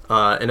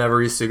 And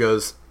Evaristo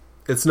goes,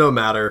 "It's no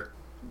matter.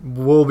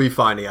 We'll be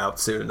finding out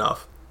soon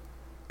enough."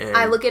 And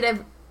I look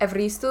at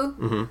Evaristo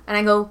and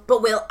I go,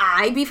 "But will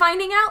I be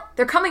finding out?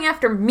 They're coming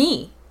after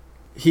me."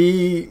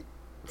 He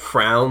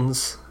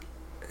frowns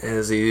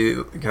as he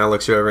kind of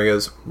looks you over and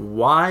goes,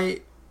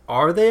 "Why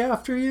are they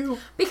after you?"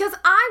 "Because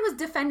I was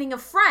defending a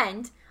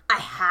friend. I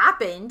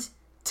happened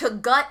to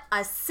gut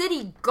a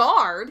city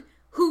guard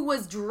who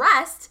was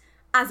dressed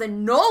as a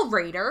Null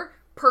Raider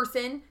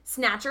person,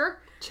 snatcher.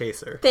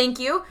 Chaser. Thank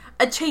you.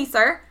 A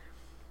chaser.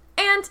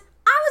 And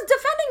I was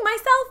defending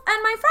myself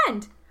and my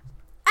friend.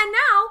 And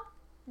now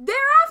they're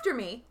after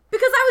me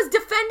because I was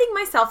defending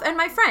myself and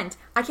my friend.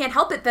 I can't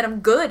help it that I'm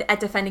good at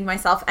defending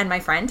myself and my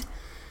friend."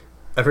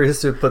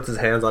 Evaristo puts his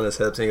hands on his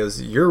hips and he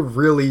goes, "You're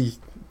really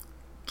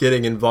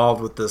getting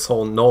involved with this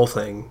whole Null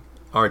thing,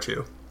 aren't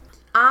you?"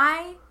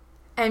 "I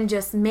am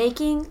just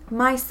making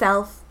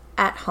myself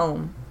at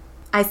home,"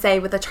 I say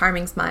with a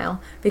charming smile,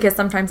 because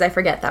sometimes I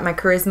forget that my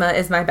charisma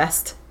is my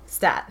best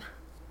stat.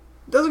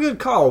 That's a good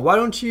call. Why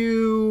don't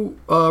you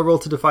roll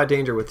to defy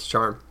danger with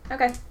charm?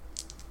 Okay.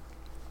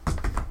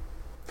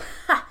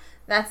 Ha!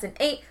 That's an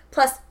 8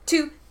 plus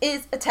 2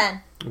 is a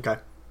 10. Okay.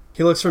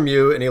 He looks from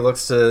you and he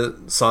looks to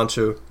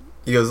Sanchu.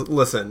 He goes,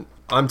 "Listen,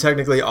 I'm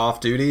technically off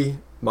duty.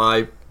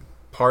 My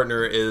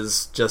partner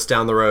is just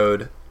down the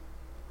road.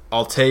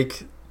 I'll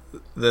take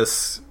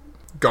this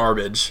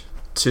garbage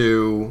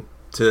to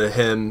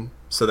him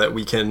so that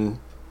we can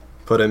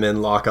put him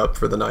in lockup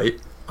for the night.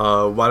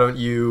 Why don't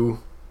you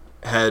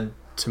head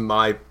to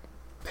my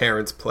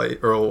parents' place,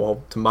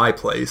 or to my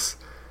place,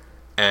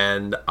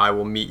 and I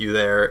will meet you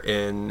there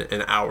in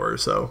an hour or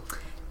so."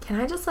 Can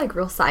I just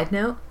real side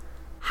note?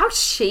 How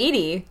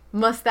shady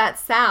must that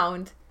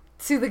sound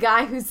to the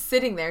guy who's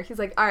sitting there? He's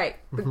like, "All right,"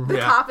 the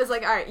cop is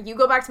like, "All right, you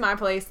go back to my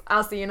place.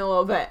 I'll see you in a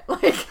little bit."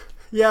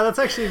 Yeah, that's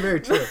actually very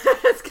true.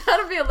 It's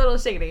gotta be a little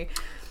shady.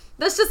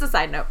 That's just a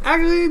side note.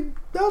 Actually,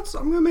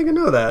 I'm gonna make a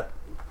note of that.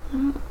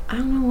 I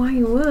don't know why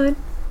you would.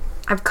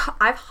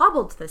 I've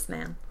hobbled this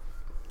man.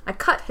 I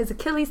cut his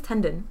Achilles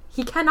tendon.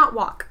 He cannot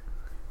walk.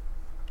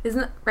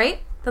 Isn't it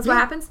right? That's what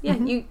happens? Yeah,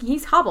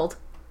 he's hobbled.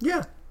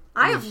 Yeah.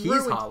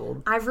 He's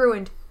hobbled. I've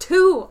ruined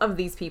 2 of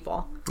these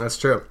people. That's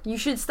true. You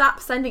should stop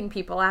sending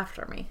people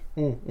after me.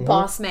 Mm-hmm.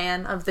 Boss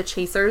man of the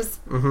Chasers.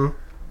 Mm-hmm.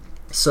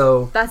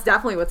 So that's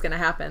definitely what's going to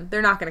happen.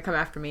 They're not going to come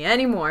after me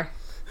anymore.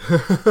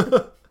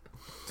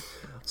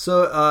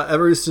 So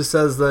Everest just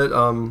says that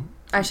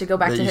I should go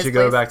back to his place. You should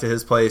go back to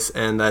his place,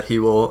 and that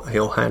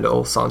he'll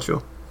handle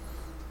Sancho.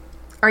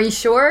 Are you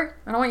sure?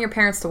 I don't want your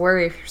parents to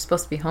worry if you're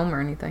supposed to be home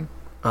or anything.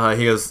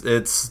 He goes,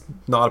 it's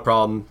not a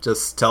problem.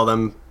 Just tell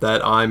them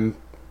that I'm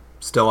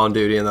still on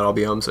duty and that I'll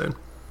be home soon.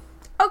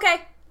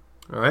 Okay.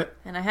 All right.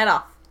 And I head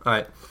off. All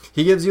right.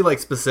 He gives you like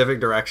specific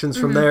directions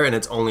from there, and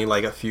it's only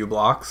like a few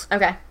blocks.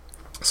 Okay.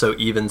 So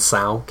even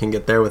Sal can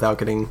get there without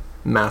getting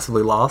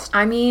massively lost.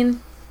 I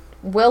mean,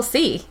 we'll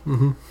see.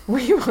 Mm-hmm.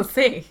 We will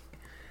see.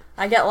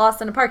 I get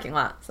lost in a parking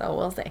lot, so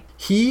we'll see.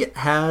 He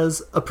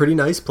has a pretty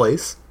nice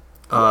place.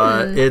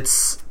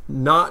 It's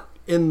not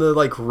in the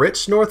like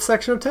rich north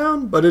section of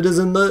town, but it is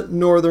in the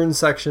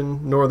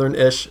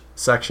northern-ish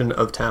section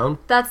of town.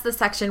 That's the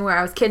section where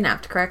I was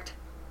kidnapped, correct?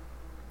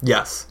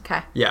 Yes.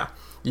 Okay. Yeah.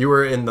 You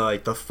were in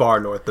the far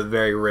north, the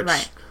very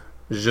rich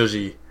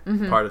zhuzhy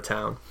part of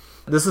town.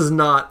 This is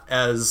not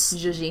as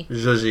zhuzhy.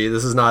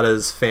 This is not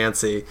as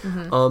fancy,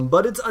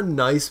 but it's a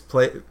nice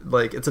place.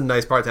 Like it's a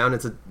nice part of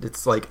town.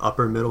 It's like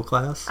upper middle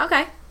class.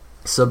 Okay.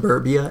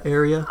 Suburbia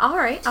area. All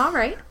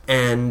right.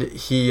 And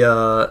he,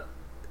 or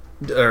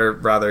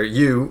rather,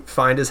 you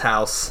find his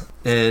house,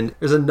 and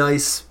there's a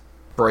nice,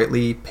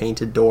 brightly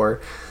painted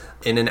door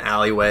in an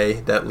alleyway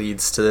that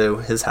leads to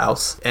his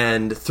house.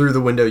 And through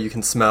the window, you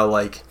can smell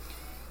like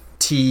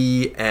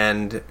tea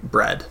and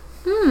bread.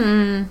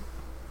 Do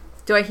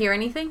I hear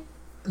anything?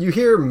 You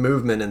hear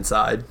movement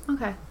inside.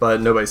 Okay.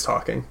 But nobody's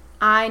talking.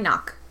 I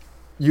knock.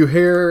 You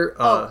hear...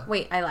 oh,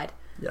 wait, I lied.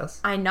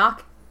 Yes? I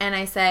knock and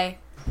I say,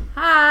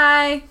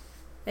 "Hi,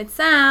 it's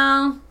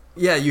Sal."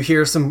 Yeah, you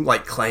hear some,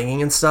 like,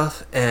 clanging and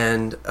stuff,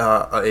 and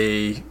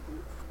a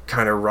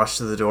kind of rush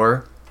to the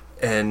door,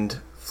 and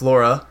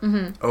Flora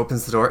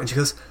opens the door, and she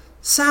goes,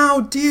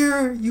 "Sal,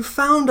 dear, you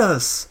found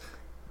us,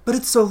 but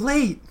it's so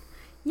late."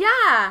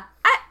 Yeah,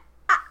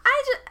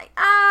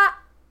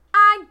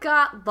 I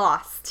got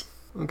lost.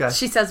 Okay.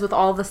 She says with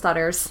all the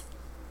stutters.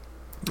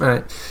 All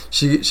right.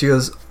 She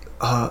goes,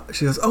 "Oh,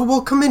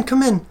 well, come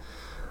in.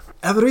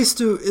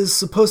 Evaristo is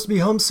supposed to be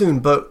home soon,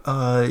 but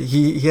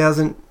he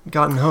hasn't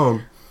gotten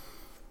home."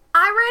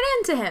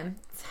 I ran into him.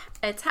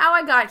 It's how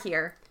I got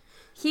here.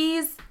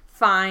 He's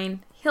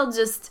fine. He'll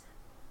just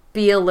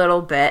be a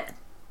little bit.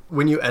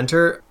 When you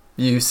enter,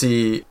 you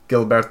see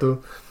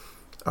Gilberto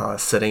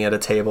sitting at a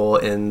table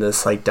in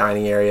this like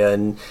dining area,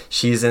 and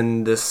she's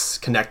in this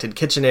connected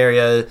kitchen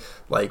area,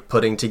 like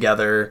putting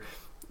together,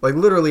 like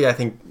literally, I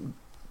think,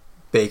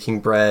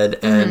 baking bread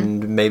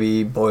and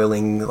maybe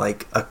boiling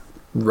like a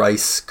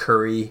rice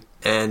curry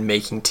and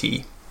making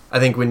tea. I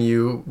think when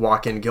you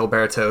walk in,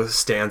 Gilberto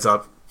stands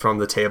up from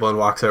the table and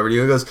walks over to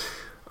you and goes,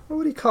 "What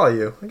would he call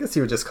you? I guess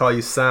he would just call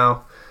you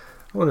Sal.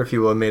 I wonder if he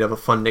would have made up a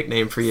fun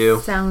nickname for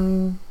you."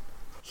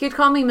 He'd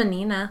call me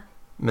Menina.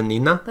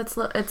 Menina?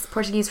 It's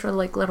Portuguese for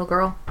like little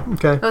girl.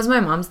 Okay. That was my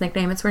mom's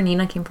nickname. It's where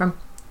Nina came from.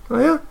 Oh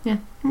yeah? Yeah.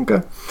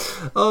 Okay.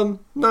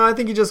 No, I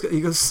think he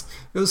goes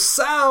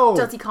Sal.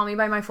 Does he call me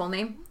by my full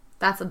name?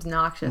 That's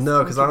obnoxious.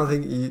 No, because I don't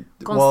think you.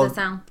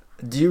 Sal.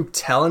 Do you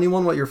tell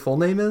anyone what your full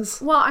name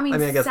is? Well,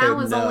 I guess Sal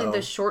is know. only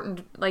the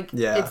shortened, like,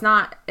 yeah. It's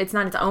not its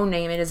own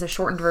name. It is a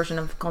shortened version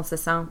of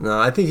Conceição. No,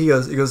 I think he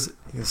goes,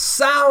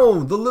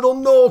 Sal, the little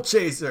knoll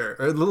chaser,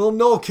 or the little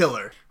knoll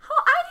killer.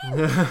 Oh, I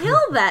didn't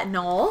kill that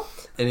knoll.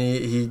 And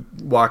he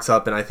walks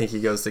up, and I think he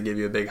goes to give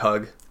you a big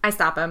hug. I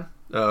stop him.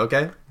 Oh,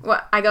 okay.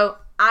 Well, I go,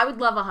 "I would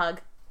love a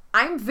hug.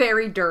 I'm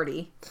very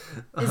dirty.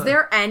 Is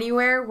there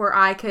anywhere where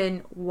I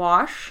can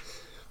wash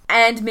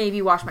and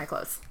maybe wash my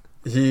clothes?"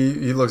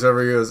 He looks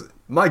over and he goes,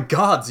 "My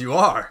gods, you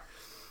are.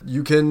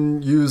 You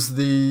can use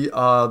the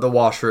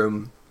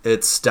washroom.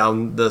 It's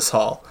down this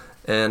hall."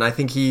 And I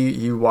think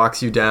he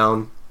walks you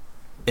down,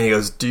 and he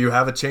goes, "Do you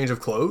have a change of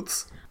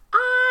clothes?"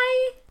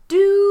 I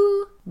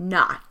do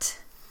not.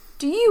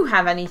 Do you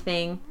have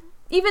anything,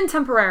 even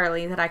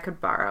temporarily, that I could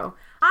borrow?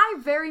 I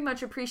very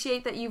much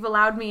appreciate that you've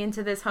allowed me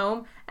into this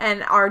home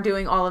and are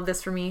doing all of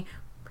this for me.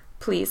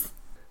 Please.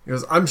 He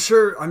goes, I'm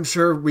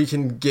sure we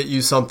can get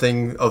you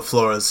something of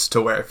Flora's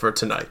to wear for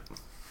tonight."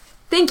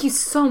 Thank you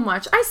so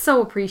much. I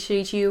so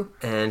appreciate you.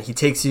 And he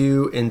takes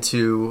you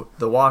into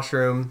the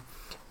washroom,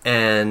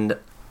 and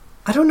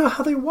I don't know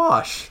how they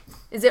wash.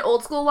 Is it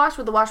old school wash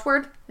with the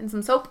washboard and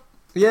some soap?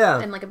 Yeah.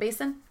 And like a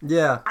basin?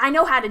 Yeah. I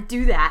know how to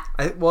do that.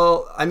 I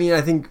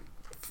think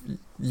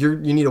you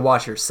need to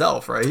wash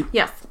yourself, right?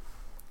 Yes.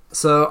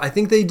 So I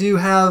think they do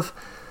have...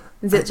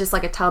 Is it just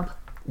like a tub?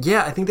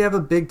 Yeah, I think they have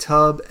a big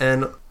tub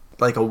and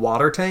like a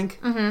water tank.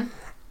 Mm-hmm.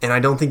 And I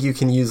don't think you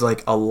can use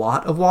like a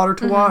lot of water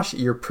to wash.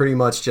 You're pretty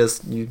much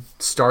you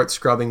start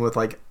scrubbing with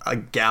like a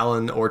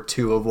gallon or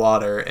 2 of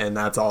water, and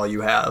that's all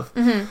you have.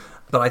 Mm-hmm.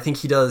 But I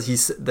think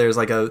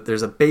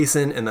there's a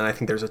basin, and then I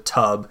think there's a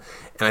tub,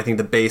 and I think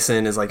the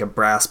basin is like a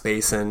brass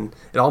basin.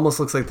 It almost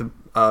looks like the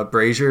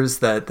braziers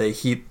that they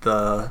heat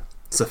the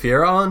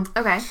Saphira on.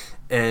 Okay.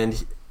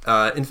 And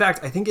in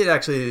fact, I think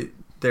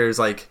there's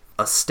like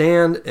a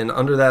stand, and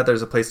under that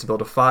there's a place to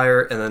build a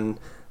fire, and then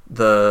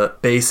the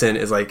basin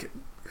is like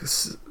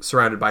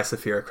surrounded by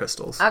Saphira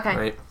crystals. Okay.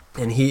 Right?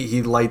 And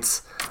he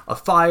lights a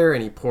fire,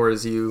 and he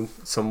pours you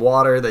some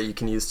water that you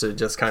can use to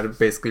just kind of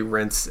basically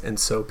rinse and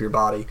soap your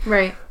body.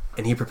 Right.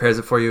 And he prepares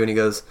it for you, and he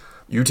goes,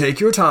 "You take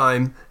your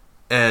time,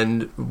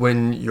 and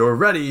when you're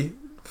ready,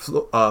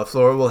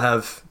 Flora will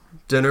have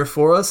dinner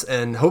for us,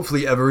 and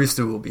hopefully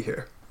Evaristo will be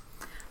here."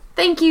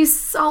 Thank you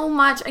so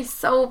much. I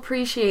so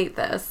appreciate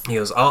this. He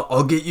goes,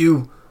 I'll get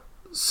you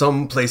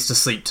some place to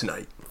sleep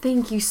tonight.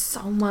 Thank you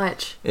so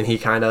much. And he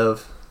kind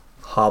of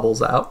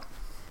hobbles out.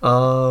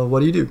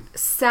 What do you do?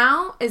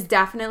 Sal is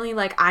definitely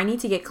like, I need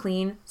to get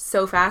clean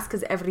so fast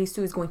because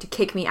Evaristo is going to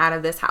kick me out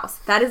of this house.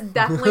 That is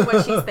definitely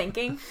what she's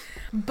thinking.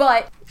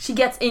 But she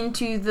gets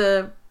into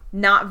the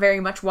not very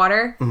much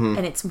water,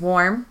 and it's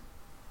warm,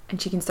 and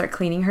she can start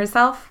cleaning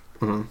herself.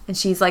 And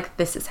she's like,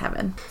 this is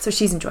heaven. So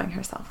she's enjoying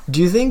herself.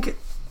 Do you think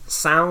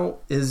Sal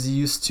is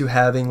used to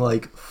having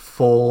like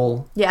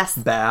full Yes.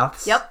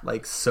 baths? Yep.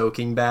 Like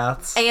soaking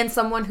baths? And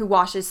someone who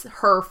washes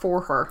her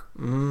for her.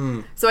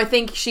 So I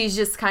think she's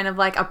just kind of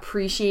like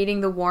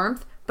appreciating the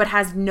warmth, but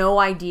has no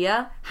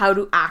idea how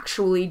to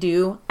actually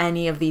do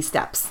any of these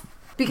steps.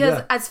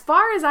 Because as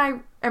far as I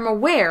am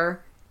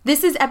aware,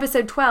 this is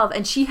episode 12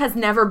 and she has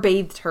never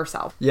bathed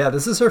herself. Yeah,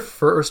 this is her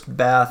first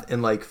bath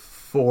in like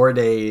 4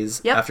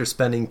 days after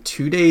spending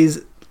 2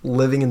 days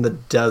living in the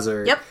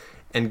desert. Yep.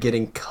 And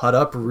getting cut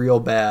up real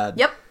bad.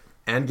 Yep.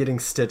 And getting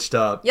stitched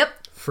up.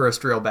 Yep.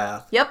 First real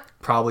bath. Yep.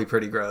 Probably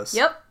pretty gross.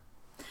 Yep.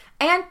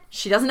 And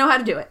she doesn't know how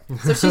to do it.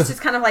 So she's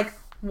just kind of like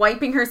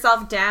wiping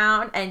herself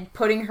down and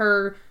putting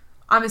her,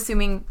 I'm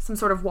assuming, some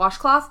sort of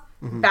washcloth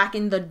back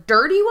in the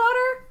dirty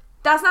water.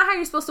 That's not how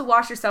you're supposed to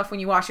wash yourself when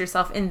you wash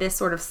yourself in this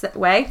sort of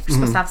way. You're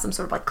supposed to have some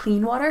sort of like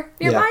clean water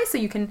nearby so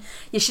you can,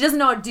 she doesn't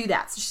know how to do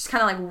that. So she's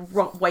kind of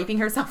like wiping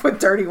herself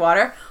with dirty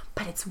water,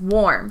 but it's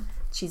warm.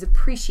 She's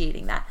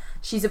appreciating that.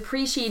 She's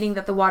appreciating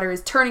that the water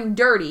is turning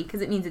dirty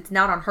because it means it's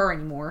not on her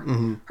anymore.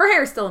 Her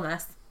hair is still a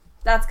mess.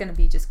 That's going to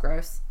be just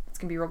gross. It's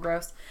going to be real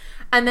gross.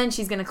 And then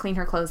she's going to clean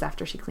her clothes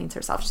after she cleans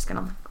herself. She's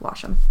going to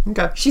wash them.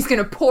 Okay. She's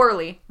going to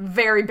poorly,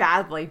 very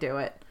badly do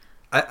it.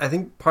 I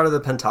think part of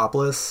the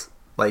Pentopolis,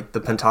 like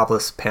the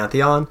Pentopolis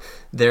pantheon,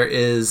 there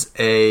is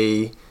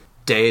a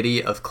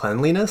deity of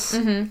cleanliness.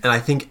 And I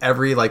think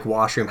every like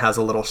washroom has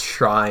a little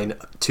shrine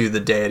to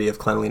the deity of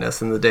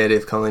cleanliness. And the deity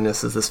of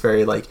cleanliness is this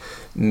very like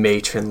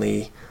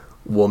matronly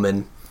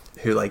woman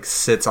who like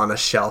sits on a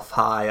shelf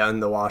high in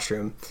the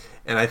washroom.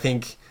 And I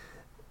think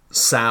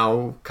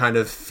Sal kind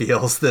of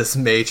feels this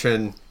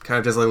matron kind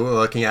of just like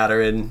looking at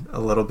her in a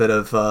little bit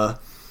of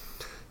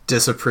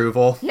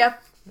disapproval.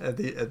 Yep. At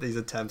these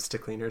attempts to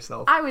clean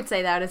herself. I would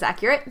say that is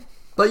accurate.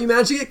 But you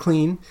managed to get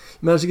clean. You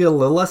managed to get a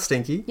little less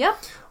stinky. Yep.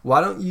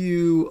 Why don't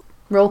you...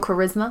 Roll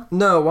charisma.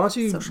 No, why don't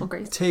you Social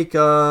grace. take...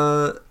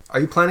 Are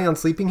you planning on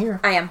sleeping here?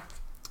 I am.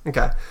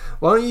 Okay.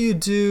 Why don't you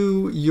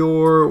do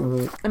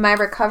your... Am I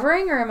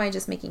recovering or am I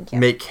just making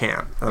camp? Make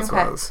camp. That's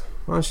what it was.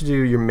 Why don't you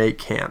do your make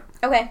camp?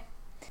 Okay.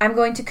 I'm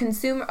going to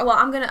consume... Well,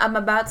 I'm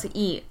about to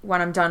eat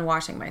when I'm done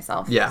washing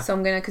myself. Yeah. So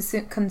I'm going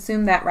to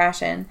consume that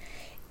ration.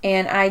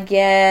 And I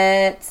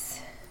get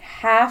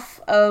half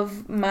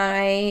of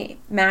my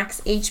max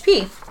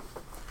HP,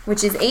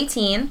 which is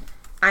 18.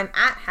 I'm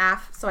at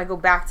half, so I go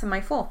back to my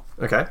full.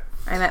 Okay.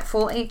 I'm at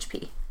full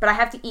HP. But I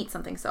have to eat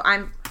something. So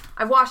I've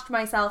washed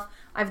myself.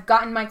 I've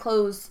gotten my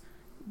clothes.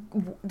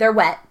 They're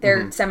wet.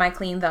 They're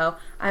semi-clean, though.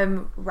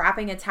 I'm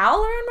wrapping a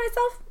towel around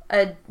myself.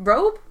 A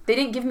robe. They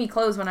didn't give me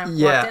clothes when I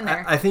walked in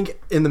there. I think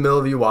in the middle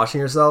of you washing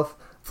yourself,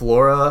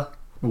 Flora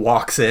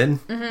walks in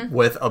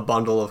with a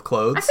bundle of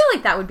clothes. I feel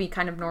like that would be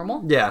kind of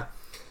normal. Yeah.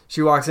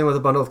 She walks in with a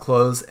bundle of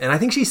clothes, and I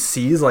think she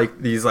sees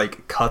like these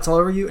like cuts all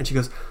over you, and she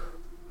goes,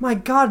 "My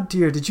God,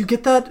 dear, did you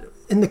get that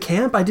in the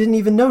camp? I didn't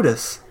even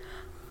notice."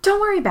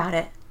 Don't worry about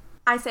it.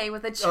 I say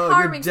with a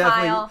charming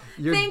smile.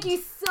 Thank you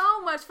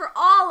so much for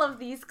all of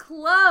these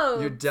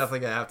clothes. You're definitely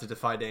gonna have to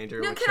defy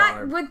danger with can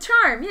charm. With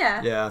charm,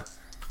 yeah. Yeah.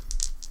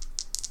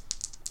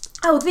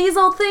 Oh, these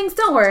old things,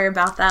 don't worry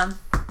about them.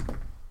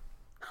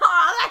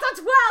 Oh, that's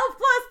a 12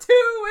 plus 2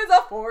 is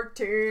a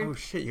 14. Oh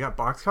shit, you got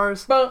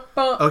boxcars?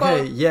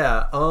 Okay,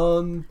 yeah.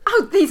 Oh,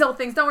 these old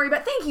things, don't worry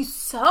about. Thank you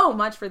so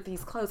much for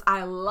these clothes.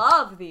 I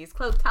love these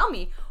clothes. Tell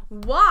me,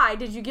 why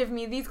did you give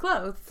me these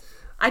clothes?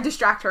 I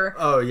distract her.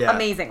 Oh yeah.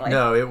 Amazingly.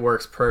 No, it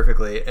works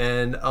perfectly.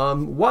 And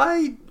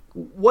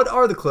what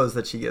are the clothes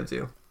that she gives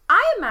you?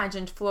 I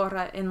imagined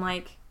Flora in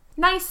like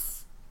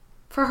nice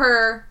for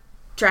her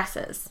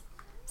dresses.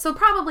 So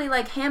probably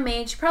like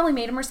handmade. She probably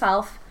made them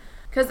herself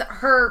because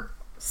her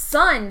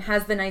son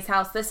has the nice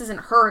house. This isn't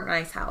her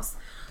nice house.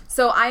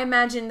 So I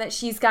imagine that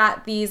she's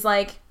got these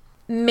like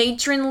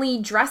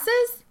matronly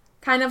dresses,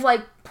 kind of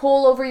like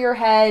pull over your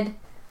head,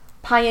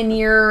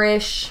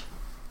 pioneer-ish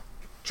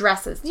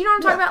dresses. You know what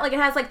I'm talking about? Like it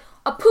has like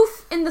a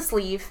poof in the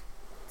sleeve.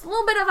 It's a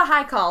little bit of a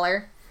high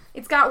collar.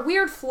 It's got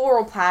weird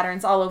floral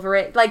patterns all over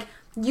it. Like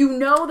You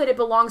know that it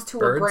belongs to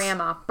Birds? a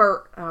grandma.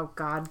 Oh,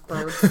 God,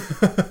 birds.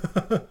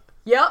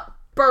 Yep,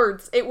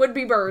 birds. It would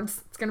be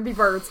birds. It's going to be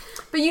birds.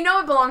 But you know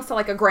it belongs to,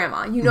 like, a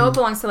grandma. You know it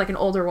belongs to, like, an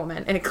older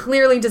woman. And it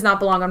clearly does not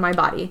belong on my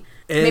body.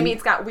 And maybe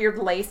it's got weird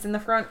lace in the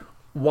front.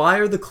 why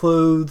are the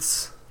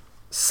clothes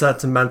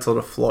sentimental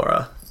to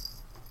Flora?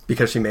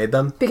 Because she made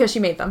them? Because she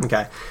made them.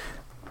 Okay.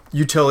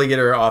 You totally get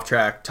her off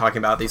track talking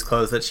about these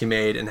clothes that she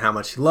made and how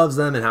much she loves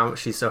them and how much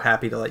she's so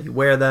happy to let you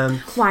wear them.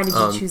 Why did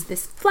you choose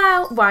this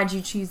flower? Why did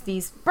you choose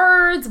these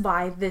birds?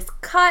 Why this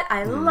cut?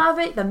 I love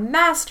it. The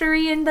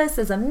mastery in this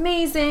is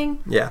amazing.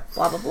 Yeah.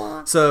 Blah, blah,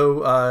 blah.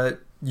 So,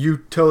 you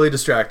totally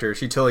distract her.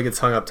 She totally gets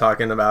hung up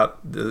talking about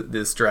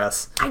this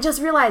dress. I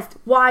just realized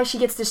why she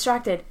gets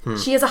distracted.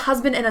 She has a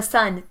husband and a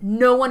son.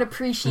 No one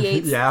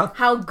appreciates Yeah.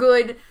 how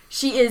good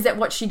she is at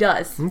what she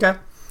does. Okay.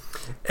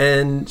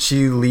 And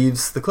she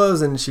leaves the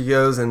clothes and she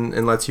goes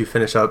and lets you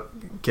finish up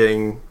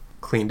getting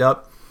cleaned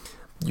up.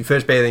 You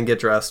finish bathing, get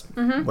dressed.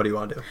 What do you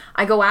want to do?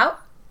 I go out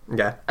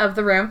Okay. of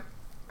the room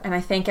and I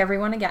thank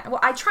everyone again. Well,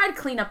 I try to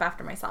clean up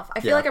after myself. I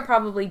feel Yeah. like I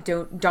probably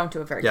don't do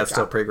a very Yeah, good it's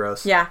still job. pretty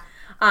gross. Yeah.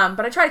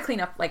 But I try to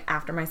clean up like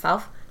after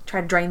myself.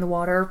 Try to drain the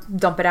water,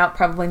 dump it out,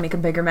 probably make a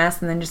bigger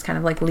mess, and then just kind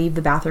of like leave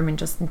the bathroom in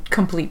just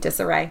complete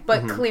disarray.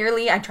 But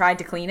clearly I tried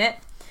to clean it.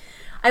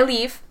 I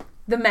leave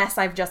the mess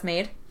I've just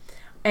made.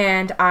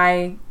 And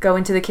I go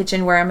into the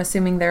kitchen where I'm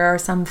assuming there are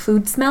some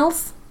food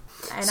smells.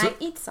 And I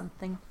eat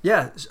something.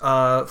 Yeah,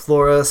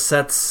 Flora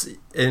sets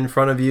in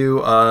front of you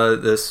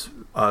this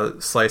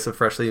slice of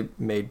freshly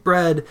made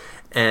bread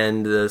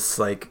and this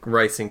like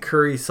rice and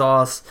curry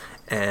sauce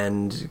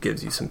and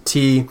gives you some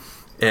tea.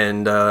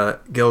 And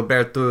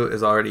Gilberto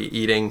is already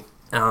eating.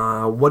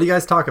 What do you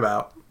guys talk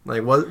about?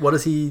 Like, what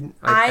does he...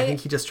 I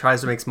think he just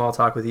tries to make small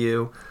talk with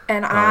you.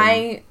 And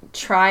I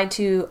try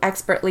to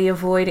expertly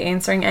avoid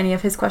answering any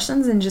of his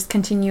questions and just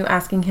continue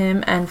asking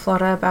him and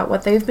Flora about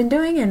what they've been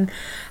doing and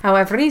how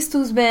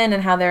Evaristo's been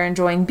and how they're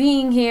enjoying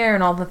being here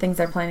and all the things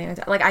they're planning.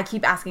 Like, I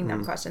keep asking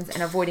them questions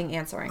and avoiding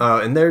answering.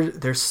 And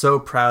they're so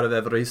proud of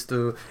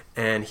Evaristo,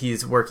 and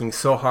he's working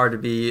so hard to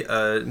be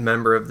a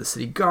member of the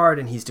city guard,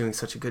 and he's doing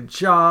such a good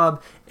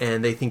job,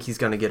 and they think he's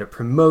going to get a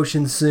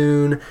promotion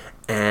soon,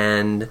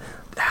 and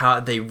how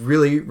they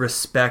really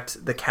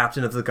respect the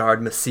captain of the guard,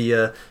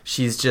 Messia.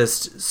 She's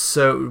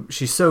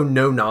so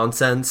no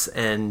nonsense,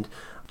 and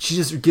she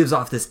just gives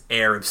off this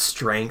air of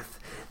strength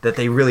that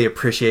they really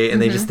appreciate, and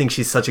they just think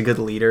she's such a good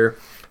leader.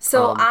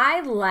 So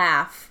I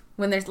laugh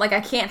when there's like I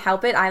can't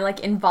help it. I like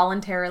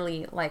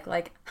involuntarily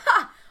like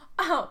ha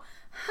oh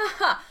ha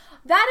ha.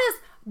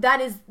 That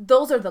is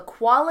those are the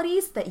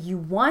qualities that you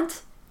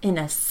want in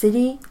a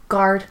city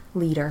guard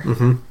leader.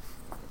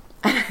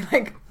 And I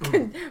like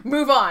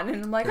move on,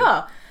 and I'm like,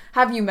 oh,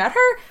 have you met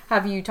her?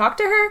 Have you talked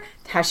to her?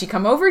 Has she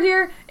come over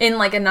here? In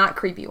like a not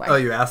creepy way. Oh,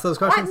 you asked those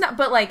questions? No,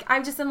 but like I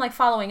just am like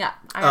following up.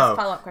 I ask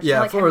follow-up questions.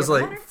 Yeah, like, have you ever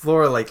met her?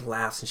 Flora like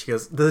laughs and she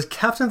goes, "The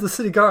captain of the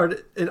city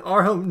guard in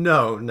our home?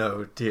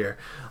 No, dear.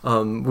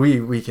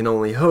 We can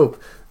only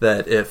hope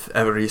that if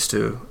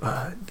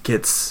Evaristo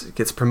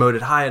gets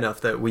promoted high enough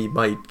that we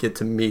might get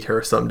to meet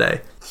her someday."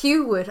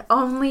 You would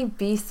only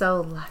be so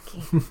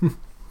lucky.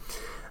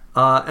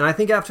 And I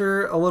think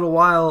after a little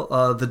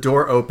while, the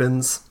door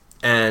opens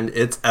and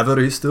it's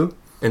Evaristo.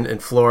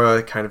 And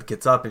Flora kind of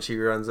gets up and she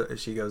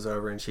goes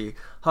over and she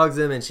hugs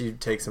him and she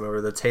takes him over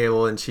to the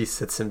table and she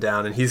sits him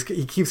down and he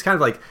keeps kind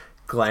of like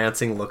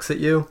glancing looks at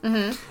you.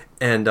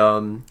 And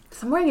So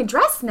I'm wearing a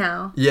dress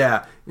now.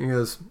 yeah, he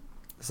goes,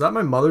 "Is that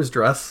my mother's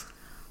dress?"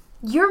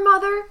 Your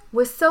mother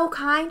was so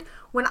kind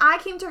when I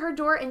came to her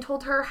door and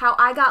told her how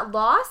I got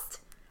lost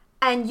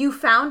and you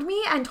found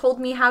me and told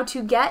me how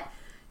to get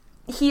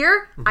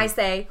here. I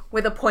say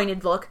with a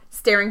pointed look,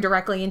 staring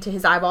directly into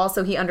his eyeballs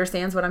so he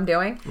understands what I'm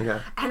doing. Okay.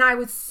 And I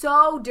was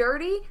so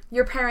dirty,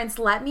 your parents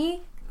let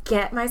me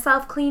get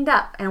myself cleaned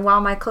up. And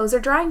while my clothes are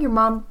drying, your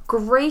mom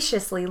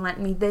graciously lent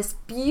me this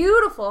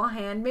beautiful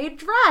handmade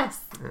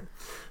dress.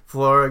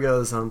 Flora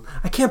goes,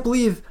 "I can't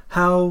believe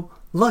how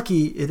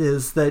lucky it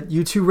is that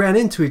you two ran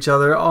into each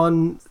other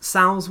on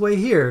Sal's way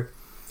here."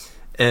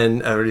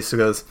 And Evaristo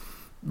goes,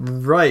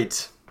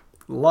 "Right.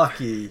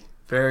 Lucky.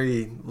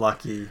 Very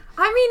lucky."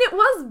 I mean, it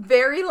was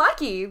very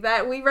lucky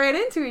that we ran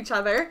into each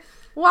other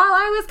while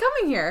I was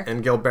coming here.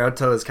 And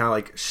Gilberto is kind of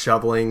like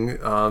shoveling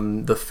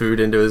the food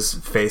into his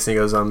face and he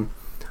goes,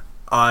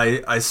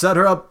 I set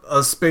her up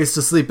a space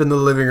to sleep in the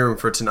living room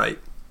for tonight,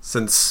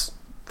 since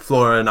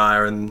Flora and I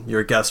are in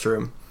your guest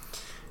room."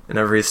 And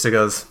Evaristo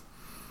goes,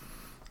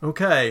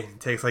 "Okay."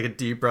 Takes like a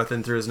deep breath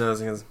in through his nose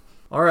and goes,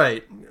 "All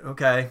right,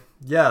 okay,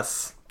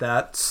 yes,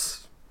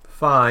 that's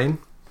fine."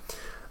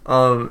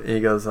 And he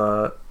goes,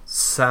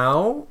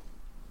 "Sal,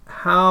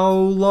 how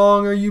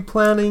long are you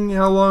planning?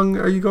 How long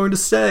are you going to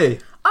stay?"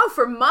 Oh,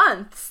 for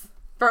months.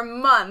 For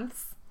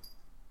months.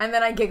 And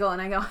then I giggle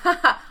and I go,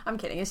 haha, I'm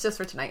kidding. It's just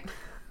for tonight.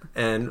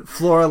 And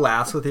Flora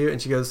laughs with you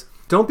and she goes,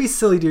 "Don't be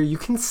silly, dear. You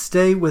can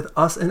stay with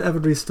us and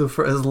Evaristo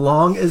for as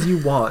long as you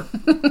want."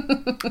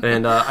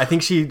 And I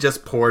think she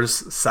just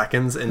pours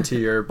seconds into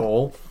your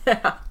bowl.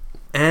 Yeah.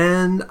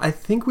 And I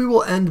think we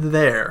will end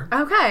there.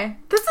 Okay.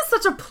 This is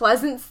such a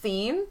pleasant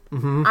scene.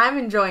 Mm-hmm. I'm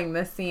enjoying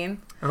this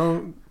scene.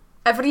 Oh.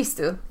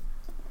 Evaristo.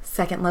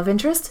 Second love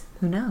interest?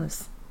 Who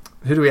knows?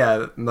 Who do we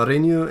have?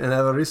 Mourinho and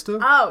Evaristo?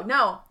 Oh,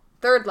 no.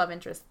 Third love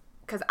interest.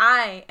 Because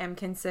I am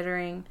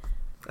considering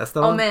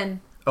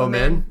Omen.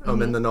 Omen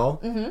the Knoll?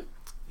 Mm-hmm.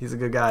 He's a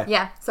good guy.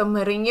 Yeah. So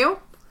Mourinho,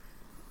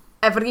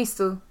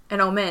 Evaristo,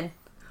 and Omen.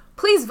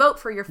 Please vote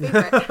for your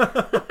favorite.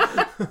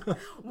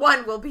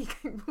 One will be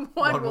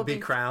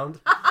crowned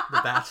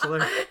the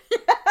Bachelor.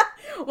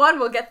 Yeah. One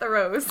will get the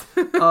rose.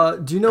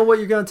 Do you know what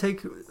you're going to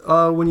take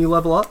when you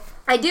level up?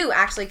 I do,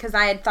 actually, because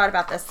I had thought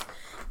about this.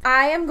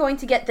 I am going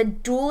to get the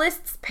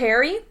Duelist's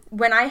Parry.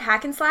 When I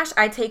hack and slash,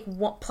 I take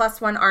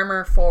 +1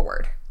 armor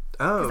forward.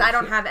 Oh. Because I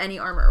don't have any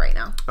armor right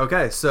now.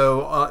 Okay,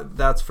 so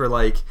that's for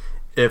like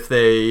if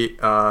they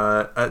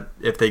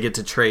get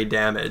to trade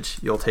damage,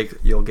 you'll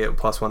get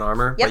 +1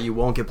 armor, yep. But you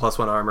won't get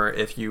 +1 armor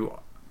if you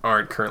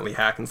aren't currently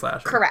hack and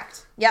slashing.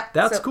 Correct. Yep.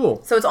 That's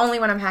cool. So it's only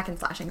when I'm hack and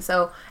slashing.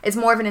 So it's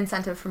more of an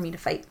incentive for me to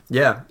fight.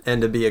 Yeah,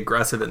 and to be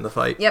aggressive in the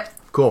fight. Yep.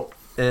 Cool.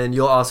 And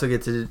you'll also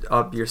get to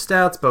up your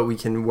stats, but we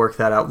can work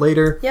that out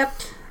later. Yep.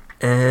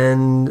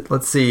 And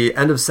let's see,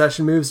 end of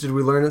session moves. Did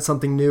we learn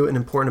something new and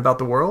important about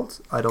the world?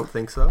 I don't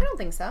think so. I don't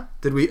think so.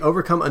 Did we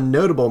overcome a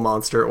notable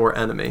monster or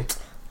enemy?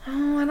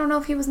 Oh, I don't know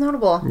if he was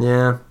notable.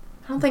 Yeah.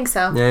 I don't think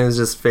so. Yeah, he was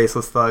just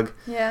faceless thug.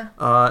 Yeah.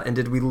 And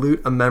did we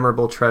loot a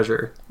memorable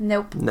treasure?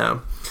 Nope.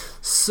 No.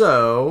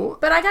 So...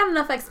 But I got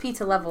enough XP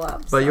to level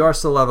up. But you are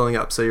still leveling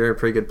up, so you're in a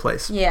pretty good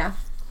place. Yeah.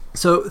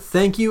 So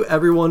thank you,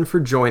 everyone, for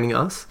joining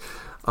us.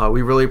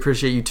 We really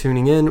appreciate you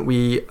tuning in.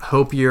 We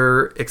hope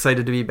you're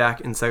excited to be back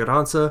in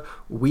Segurança.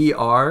 We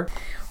are.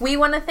 We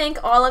want to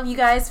thank all of you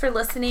guys for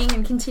listening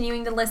and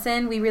continuing to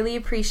listen. We really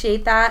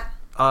appreciate that.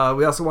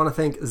 We also want to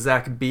thank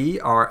Zach B.,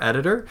 our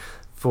editor,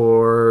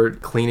 for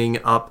cleaning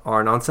up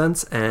our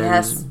nonsense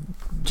and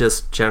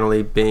just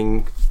generally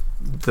being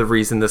the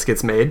reason this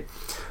gets made.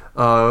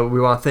 We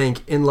want to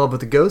thank In Love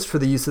with the Ghost for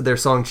the use of their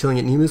song Chilling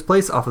at Nemu's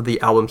Place off of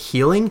the album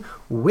Healing,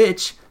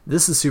 which...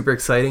 This is super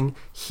exciting.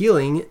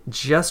 Healing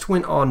just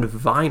went on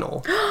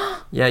vinyl.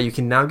 Yeah, you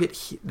can now get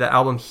the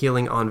album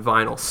Healing on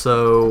vinyl.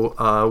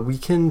 So we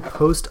can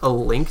post a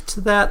link to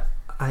that.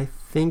 I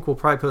think we'll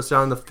probably post it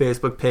on the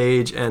Facebook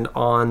page and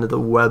on the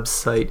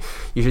website.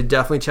 You should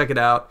definitely check it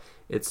out.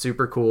 It's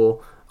super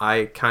cool.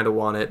 I kind of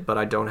want it, but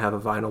I don't have a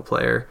vinyl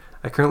player.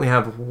 I currently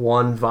have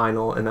one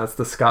vinyl, and that's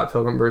the Scott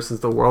Pilgrim vs.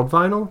 the World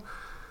vinyl.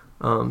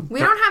 We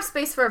don't have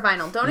space for a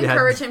vinyl. Don't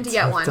encourage him to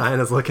get one.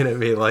 Diana's looking at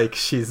me like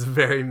she's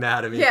very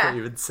mad at me for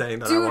even saying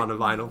that I want a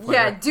vinyl player.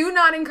 Yeah, do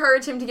not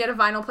encourage him to get a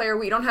vinyl player.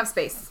 We don't have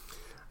space.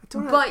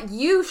 But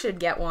you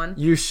should get one.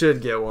 You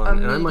should get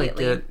one. And I might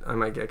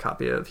get a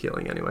copy of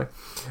Healing anyway.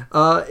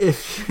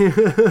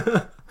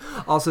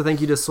 Also, thank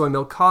you to Soy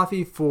Milk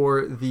Coffee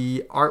for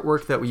the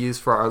artwork that we use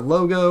for our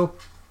logo.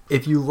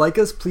 If you like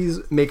us, please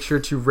make sure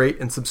to rate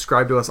and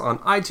subscribe to us on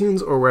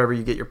iTunes or wherever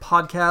you get your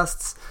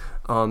podcasts.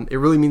 It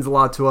really means a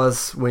lot to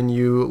us when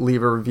you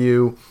leave a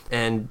review,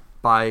 and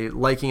by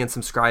liking and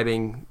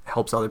subscribing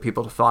helps other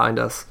people to find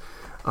us.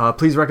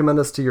 Please recommend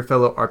us to your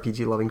fellow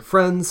RPG-loving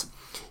friends.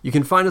 You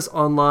can find us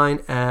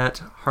online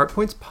at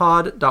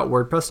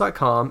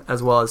heartpointspod.wordpress.com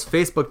as well as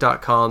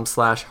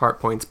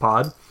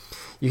facebook.com/heartpointspod.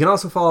 You can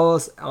also follow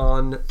us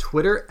on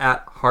Twitter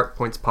at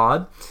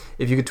heartpointspod.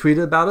 If you could tweet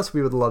about us,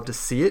 we would love to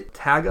see it.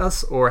 Tag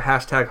us or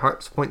hashtag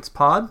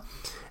heartpointspod.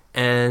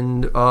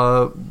 And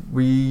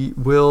we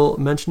will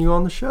mention you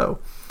on the show.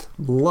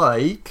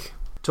 Like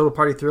Total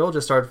Party Thrill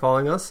just started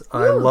following us. Woo!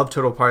 I love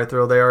Total Party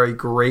Thrill. They are a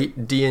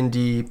great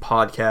D&D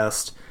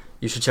podcast.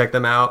 You should check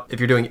them out. If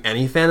you're doing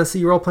any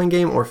fantasy role-playing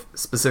game or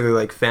specifically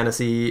like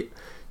fantasy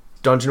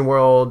Dungeon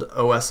World,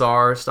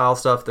 OSR style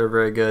stuff, they're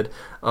very good.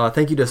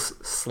 Thank you to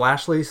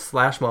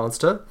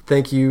Slashly/Monsta.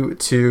 Thank you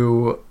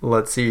to,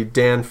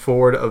 Dan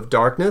Ford of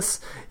Darkness,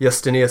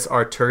 Justinius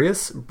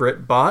Arturius,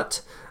 Brit Bot.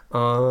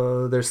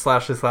 There's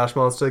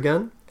 //Monster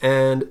again,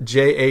 and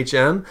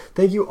JHM.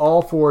 Thank you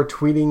all for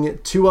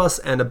tweeting to us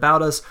and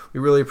about us.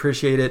 We really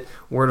appreciate it.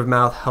 Word of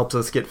mouth helps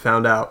us get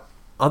found out.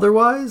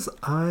 Otherwise,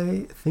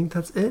 I think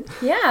that's it.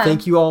 Yeah.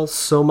 Thank you all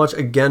so much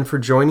again for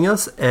joining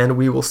us, and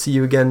we will see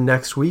you again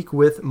next week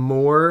with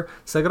more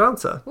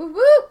Segurança. Woo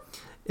woo!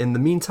 In the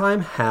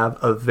meantime, have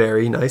a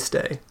very nice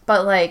day.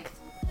 But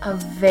a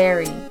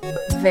very,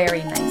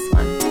 very nice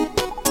one.